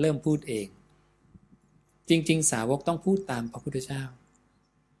งเริ่มพูดเองจริงๆสาวกต้องพูดตามพระพุทธเจ้า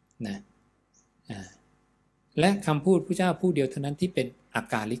นะและคำพูดพระเจ้าผู้เดียวเท่านั้นที่เป็นอา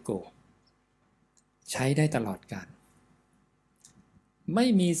กาลิโกใช้ได้ตลอดกาลไม่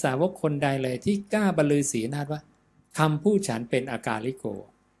มีสาวกคนใดเลยที่กล้าบรรลือศีนาฏว่าคำพูดฉันเป็นอากาลิโก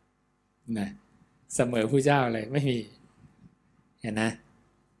นะเสมอพระเจ้าเลยไม่มีเห็นนะ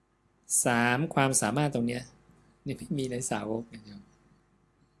ความสามารถตรงนี้นี่ไม่มีในสาวกนะครับ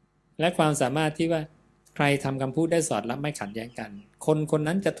และความสามารถที่ว่าใครทำคำพูดได้สอดรับไม่ขัดแย้งกันคนคน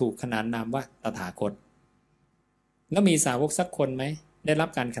นั้นจะถูกขนานนามว่าตถาคตแล้วมีสาวกสักคนไหมได้รับ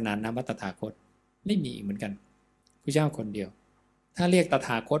การขนานนามว่าตถาคตไม่มีเหมือนกันพระเจ้าคนเดียวถ้าเรียกตถ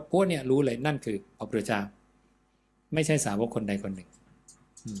าคตพวกเนี่ยรู้เลยนั่นคือพระพุทธเจ้าไม่ใช่สาวกคนใดคนหนึ่ง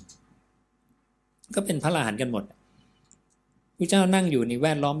ก็เป็นพระอรหันต์กันหมดพระเจ้านั่งอยู่ในแว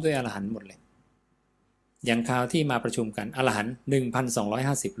ดล้อมด้วยอรหันต์หมดเลยอย่างคราวที่มาประชุมกันอรหันต์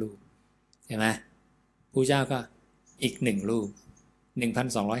 1,250 รูปเห็นไหมพระเจ้าก็อีก1รูป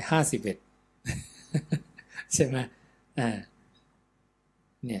 1,251 ใช่ไหม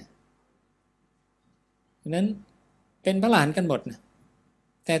เนี่ยนั้นเป็นพระอรหันต์กันหมดนะ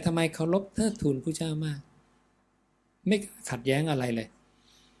แต่ทำไมเคารพเทิดทูนพระเจ้ามากไม่ขัดแย้งอะไรเลย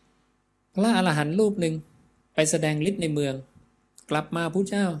พระอรหันต์รูปหนึ่งไปแสดงฤทธิ์ในเมืองกลับมาพระ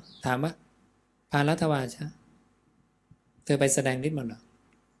เจ้าถามว่าพารัตวาชะเธอไปแสดงฤทธิ์มาเหรอ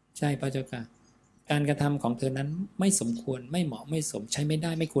ใช่พระเจ้าค่ะการกระทำของเธอนั้นไม่สมควรไม่เหมาะไม่สมใช้ไม่ไ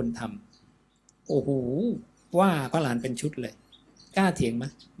ด้ไม่ควรทำโอ้โหว่าพระอรหันต์เป็นชุดเลยกล้าเถียงไหม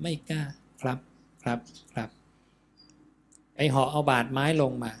ไม่กล้าครับไอห่อเอาบาดไม้ล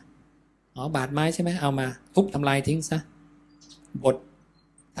งมาบาดไม้ใช่ไหมเอามาทุบทำลายทิ้งซะบท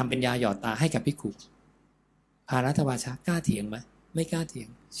ทำเป็นยาหยอดตาให้กับภิกขุพารัตวาชะกล้าเถียงไหมไม่กล้าเถียง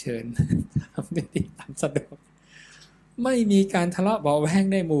เชิญทำเป็นที่ตามสะดวกไม่มีการทะเลาะเบาะแว้ง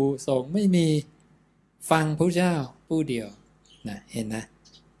ในหมู่สงฆ์ไม่มีฟังพระเจ้าผู้เดียวนะเห็นนะ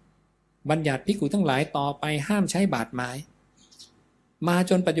บัญญัติภิกขุทั้งหลายต่อไปห้ามใช้บาดไม้มา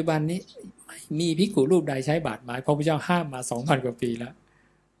จนปัจจุบันนี้ไม่มีภิกขุรูปใดใช้บาดไม้เพราะพระเจ้าห้ามมา 2,000 กว่าปีแล้ว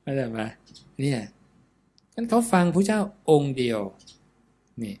เข้าใจไหมเนี่ยงั้นเขาฟังพระเจ้าองค์เดียว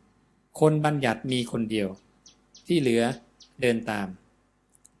นี่คนบัญญัติมีคนเดียวที่เหลือเดินตาม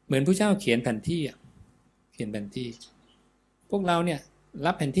เหมือนพระเจ้าเขียนแผนที่เขียนแผนที่พวกเราเนี่ย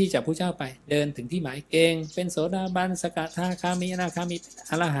รับแผนที่จากพระเจ้าไปเดินถึงที่หมายเก่งเป็นโสดาบันสกทาคามีอนาคามี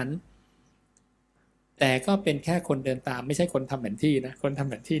อรหันต์แต่ก็เป็นแค่คนเดินตามไม่ใช่คนทำแผนที่นะคนทำ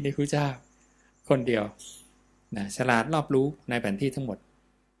แผนที่นี่พระเจ้าคนเดียวนะฉลาดรอบรู้ในแผนที่ทั้งหมด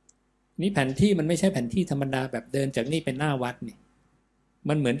นี่แผนที่มันไม่ใช่แผนที่ธรรมดาแบบเดินจากนี่เป็นหน้าวัดนี่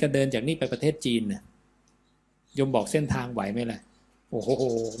มันเหมือนกับเดินจากนี่ไปประเทศจีนนะโยมบอกเส้นทางไหวไหมล่ะโอ้โห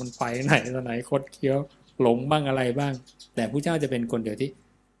มันไปไหนตอนไหนคดเคี้ยวหลงบ้างอะไรบ้างแต่พระเจ้าจะเป็นคนเดียวที่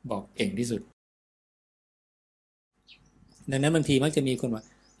บอกเก่งที่สุดดังนั้นบางทีมักจะมีคนว่า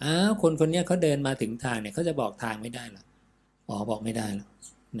คนคนนี้เขาเดินมาถึงทางเนี่ยเขาจะบอกทางไม่ได้หรอบอกไม่ได้หรอก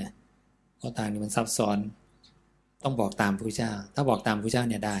เนี่ยเพราะทางนี้มันซับซ้อนต้องบอกตามพระเจ้าถ้าบอกตามพระเจ้า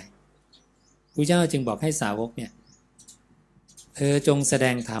เนี่ยได้พระเจ้าจึงบอกให้สาวกเนี่ยเธอจงแสด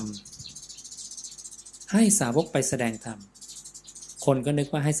งธรรมให้สาวกไปแสดงธรรมคนก็นึก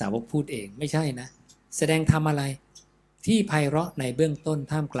ว่าให้สาวกพูดเองไม่ใช่นะแสดงธรรมอะไรที่ไพเราะในเบื้องต้น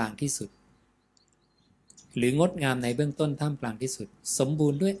ท่ามกลางที่สุดหรืองดงามในเบื้องต้นท่ามกลางที่สุดสมบู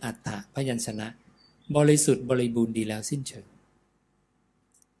รณ์ด้วยอัฏฐพยัญชนะบริสุทธิ์บริบูรณ์ดีแล้วสิ้นเชิง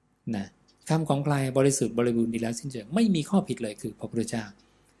นะคำของใครบริสุทธิ์บริบูรณ์ดีแล้วสิ้นเชิงไม่มีข้อผิดเลยคือพระพุทธเจ้า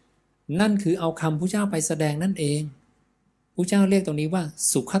นั่นคือเอาคำพระเจ้าไปแสดงนั่นเองพระเจ้าเรียกตรงนี้ว่า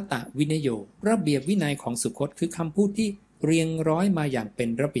สุขตวินโยระเบียบวินัยของสุคตคือคำพูดที่เรียงร้อยมาอย่างเป็น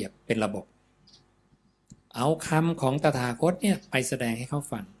ระเบียบเป็นระบบเอาคำของตถาคตเนี่ยไปแสดงให้เขา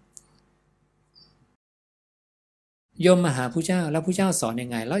ฟังโยมมาหาพระเจ้าแล้วพระเจ้าสอนยั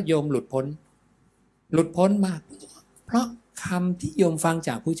งไงแล้วโยมหลุดพ้นมาเพราะคำที่โยมฟังจ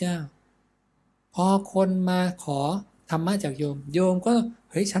ากพระเจ้าพอคนมาขอธรรมะจากโยมก็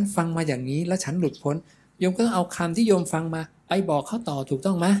เฮ้ยฉันฟังมาอย่างนี้แล้วฉันหลุดพ้นโยมก็เอาคำที่โยมฟังมาไปบอกเขาต่อถูก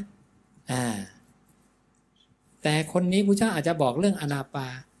ต้องไหม แต่คนนี้พระเจ้าอาจจะบอกเรื่องอนาปา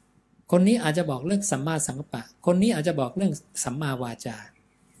คนนี้อาจจะบอกเรื่องสัมมาสังกัปปะคนนี้อาจจะบอกเรื่องสัมมาวาจา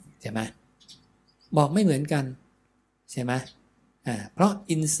ใช่ไหมบอกไม่เหมือนกันใช่ไหมเพราะ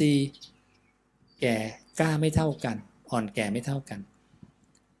อินทรีย์แก่กล้าไม่เท่ากันอ่อนแก่ไม่เท่ากัน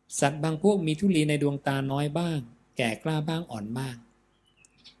สัตว์บางพวกมีธุลีในดวงตาน้อยบ้างแก่กล้าบ้างอ่อนบ้าง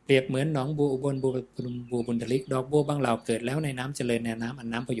เปรียบเหมือนหนองบัวอุบลบัวบุญทลิกดอกบัวบางเหล่าเกิดแล้วในน้ำเจริญในน้ำอัน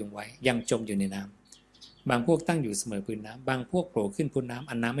น้ำพยุงไว้ยังจมอยู่ในน้ำบางพวกตั้งอยู่เสมอพื้นน้ำบางพวกโผล่ขึ้นพ้นน้ำ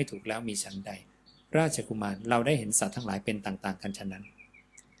อันน้ำไม่ถูกแล้วมีฉันใดราชกุมารเราได้เห็นสัตว์ทั้งหลายเป็นต่างๆกันฉะนั้น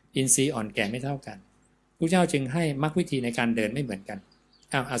อินทรีย์อ่อนแก่ไม่เท่ากันพระเจ้าจึงให้มรรควิธีในการเดินไม่เหมือนกัน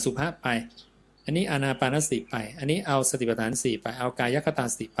เอาอสุภะไปอันนี้อานาปานสติไปอันนี้เอาสติปัฏฐาน4ไปเอากายคตา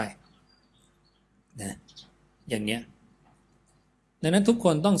สติไปนะอย่างเนี้ยดังนั้นทุกค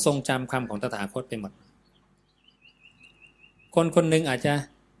นต้องทรงจำคำของตถาคตไปหมดคนคนหนึ่งอาจจะ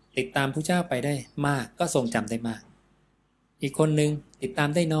ติดตามพระเจ้าไปได้มากก็ทรงจำได้มากอีกคนหนึ่งติดตาม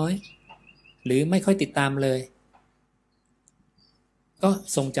ได้น้อยหรือไม่ค่อยติดตามเลยก็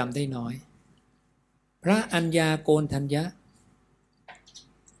ทรงจำได้น้อยพระอัญญาโกณฑัญญะ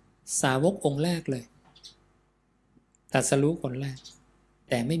สาวกองค์แรกเลยตรัสรู้คนแรก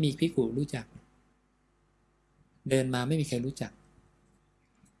แต่ไม่มีภิกขุรู้จักเดินมาไม่มีใครรู้จัก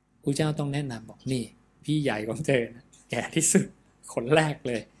พระเจ้าต้องแนะนำบอกนี่พี่ใหญ่ของเธอนะแก่ที่สุดคนแรก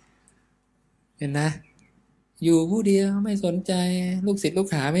เลยเห็นนะอยู่ผู้เดียวไม่สนใจลูกศิษย์ลูก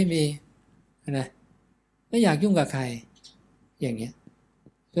หาไม่มีนะไม่อยากยุ่งกับใครอย่างเงี้ย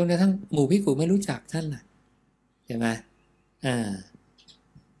จนกระทั่งหมู่ภิกขุไม่รู้จักท่านนะเห็นไหม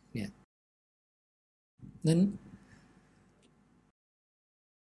เนี่ยนั้น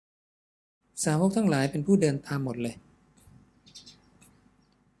สาวกทั้งหลายเป็นผู้เดินตามหมดเลย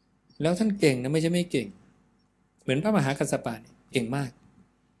แล้วท่านเก่งนะไม่ใช่ไม่เก่งเหมือนพระมหากัสสปะเนี่ยเก่งมาก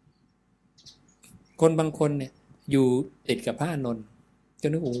คนบางคนเนี่ยอยู่ติดกับพระอานนท์จ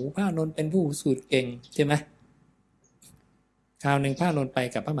นนึกโอ้พระอานนท์เป็นผู้สูตรเก่งใช่ไหมคราวหนึ่งพระอานนท์ไป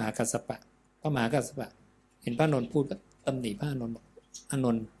กับพระมหากัสสปะพระมหากัสสปะเห็นพระอานนท์พูดก็ตำหนิพระอานนท์บอกอาน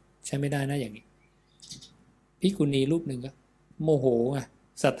นท์ใช้ไม่ได้นะอย่างนี้ภิกขุณีรูปหนึ่งก็โมโห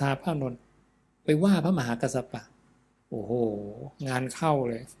ศรัทธาพระอานนท์ไปว่าพระมหากัสสปะโอ้โหงานเข้า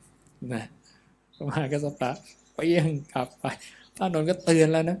เลยนะพระมหากัสสปะเปี้ยงกลับไปพระอานนท์ก็เตือน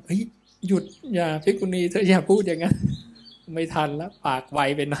แล้วนะเฮ้ยหยุดอย่าภิกขุณีเธออย่าพูดอย่างนั้นไม่ทันแล้วปากไว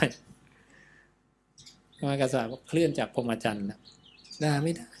ไปหน่อยพระมหากัสสปะเคลื่อนจากพรหมจรรย์แล้วด่าไ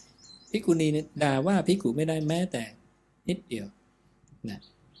ม่ได้ภิกขุณีเนี่ยด่าว่าภิกขุไม่ได้แม้แต่นิดเดียวนะ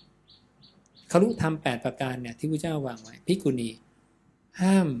ครุธรรม8ประการเนี่ยที่พระเจ้าวางไว้ภิกขุณี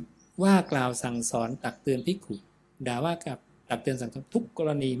ห้ามว่ากล่าวสั่งสอนตักเตือนภิกขุด่าว่ากับตักเตือนสั่งสอนทุกกร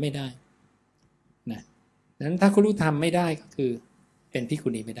ณีไม่ได้นะดังนั้นถ้าครุธรรมไม่ได้ก็คือเป็นภิกขุ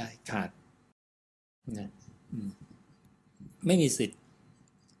ณีไม่ได้ขาดนะไม่มีสิทธิ์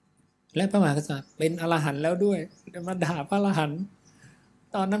และพระมหากษัตริย์เป็นอรหันต์แล้วด้วยมาด่าพระอรหันต์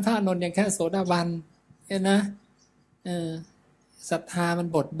ตอนนั้นพระอานนท์ยังแค่โสดาบันเห็นนะศรัทธามัน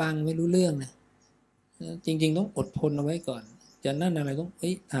บดบังไม่รู้เรื่องนะจริงๆต้องอดทนเอาไว้ก่อนจะนั่นอะไรต้อง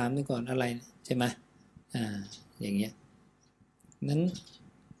ถามก่อนอะไรใช่ไหมอย่างเงี้ยนั้น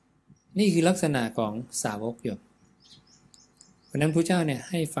นี่คือลักษณะของสาวกโยมเพราะนั้นพระเจ้าเนี่ย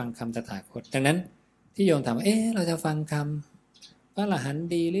ให้ฟังคำตถาคตดังนั้นที่โยมถามว่าเราจะฟังคำพระอรหันต์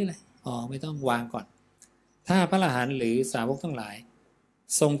ดีหรืออะไรไม่ต้องวางก่อนถ้าพระอรหันต์หรือสาวกทั้งหลาย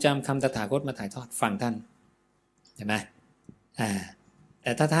ทรงจำคำตถาคตมาถ่ายทอดฟังท่านใช่ไหมแ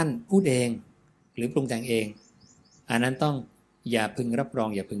ต่ถ้าท่านพูดเองหรือปรุงแต่งเองอันนั้นต้องอย่าพึงรับรอง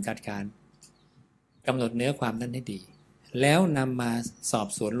อย่าพึงคัดค้านกำหนดเนื้อความนั้นให้ดีแล้วนำมาสอบ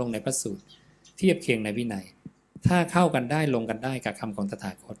สวนลงในพระสูตรเทียบเคียงในวินัยถ้าเข้ากันได้ลงกันได้กับคำของตถ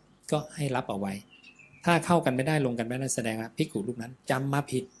าคตก็ให้รับเอาไว้ถ้าเข้ากันไม่ได้ลงกันไม่ได้แสดงว่าภิกขุรูปนั้นจำมา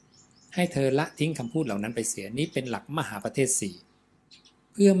ผิดให้เธอละทิ้งคำพูดเหล่านั้นไปเสียนี้เป็นหลักมหาประเทศ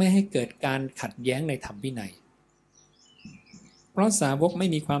4เพื่อไม่ให้เกิดการขัดแย้งในธรรมวินัยเพราะสาวกไม่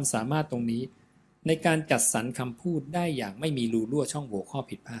มีความสามารถตรงนี้ในการจัดสรรคำพูดได้อย่างไม่มีรูรั่วช่องโหว่ข้อ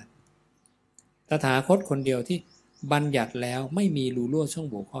ผิดพลาดตถาคตคนเดียวที่บัญญัติแล้วไม่มีรูรั่วช่อง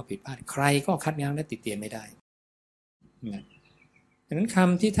โหว่ข้อผิดพลาดใครก็คัดง้างและติเตียนไม่ได้ดังนั้นค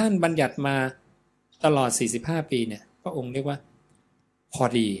ำที่ท่านบัญญัติมาตลอด45ปีเนี่ยพระองค์เรียกว่าพอ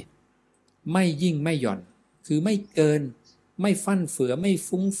ดีไม่ยิ่งไม่หย่อนคือไม่เกินไม่ฟั่นเฟือไม่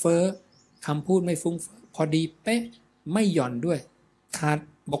ฟุ้งเฟ้อคำพูดไม่ฟุ้งเฟ้อพอดีเป๊ะไม่หย่อนด้วยขาด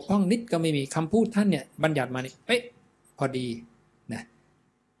บกพร่องนิดก็ไม่มีคำพูดท่านเนี่ยบัญญัติมานี่เป๊ะพอดีนะ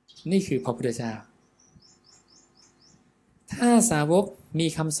นี่คือพระพุทธเจ้าถ้าสาวกมี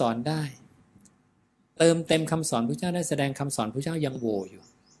คำสอนได้เติมเต็มคำสอนพระเจ้าได้แสดงคำสอนพระเจ้ายังโหว่อยู่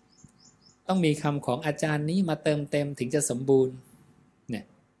ต้องมีคำของอาจารย์นี้มาเติมเต็มถึงจะสมบูรณ์เนี่ย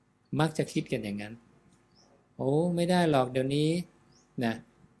มักจะคิดกันอย่างนั้นโอ้ไม่ได้หรอกเดี๋ยวนี้นะ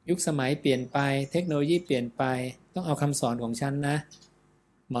ยุคสมัยเปลี่ยนไปเทคโนโลยีเปลี่ยนไปต้องเอาคำสอนของฉันนะ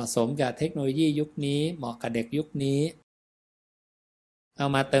เหมาะสมกับเทคโนโลยียุคนี้เหมาะกับเด็กยุคนี้เอา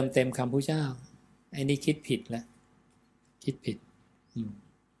มาเติมเต็มคำพุทธเจ้าไอ้นี่คิดผิดแล้วคิดผิด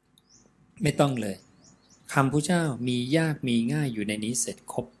ไม่ต้องเลยคำพุทธเจ้ามียากมีง่ายอยู่ในนี้เสร็จ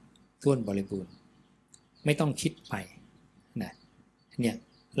ครบถ้วนบริบูรณ์ไม่ต้องคิดไปนะเนี่ย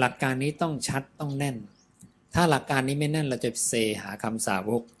หลักการนี้ต้องชัดต้องแน่นถ้าหลักการนี้ไม่แน่นเราจะเซหาคำสาว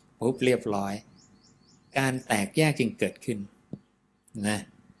กปุ๊บเรียบร้อยการแตกแยกจึงเกิดขึ้นนะ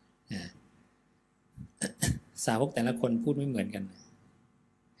สาวกแต่ละคนพูดไม่เหมือนกัน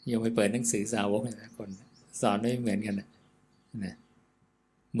โยมไปเปิดหนังสือสาวกแต่ละคนสอนไม่เหมือนกันนะ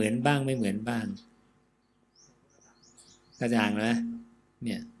เหมือนบ้างไม่เหมือนบ้างกระจ่างนะเ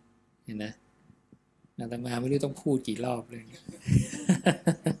นี่ยเห็นนะอาตมาไม่รู้ต้องพูดกี่รอบเลย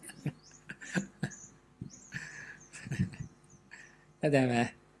เข้าใจไหม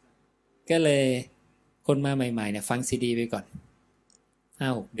ก็เลยคนมาใหม่ๆเนี่ยฟังซีดีไปก่อน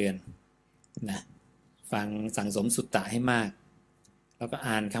 5-6 เดือนนะฟังสั่งสมสุตตะให้มากแล้วก็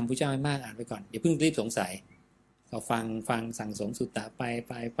อ่านคำพุทธเจ้าให้มากอ่านไปก่อนอย่าเพิ่งรีบสงสัยพอฟังสั่งสมสุตตะไ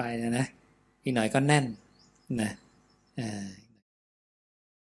ปนะอีกหน่อยก็แน่นนะ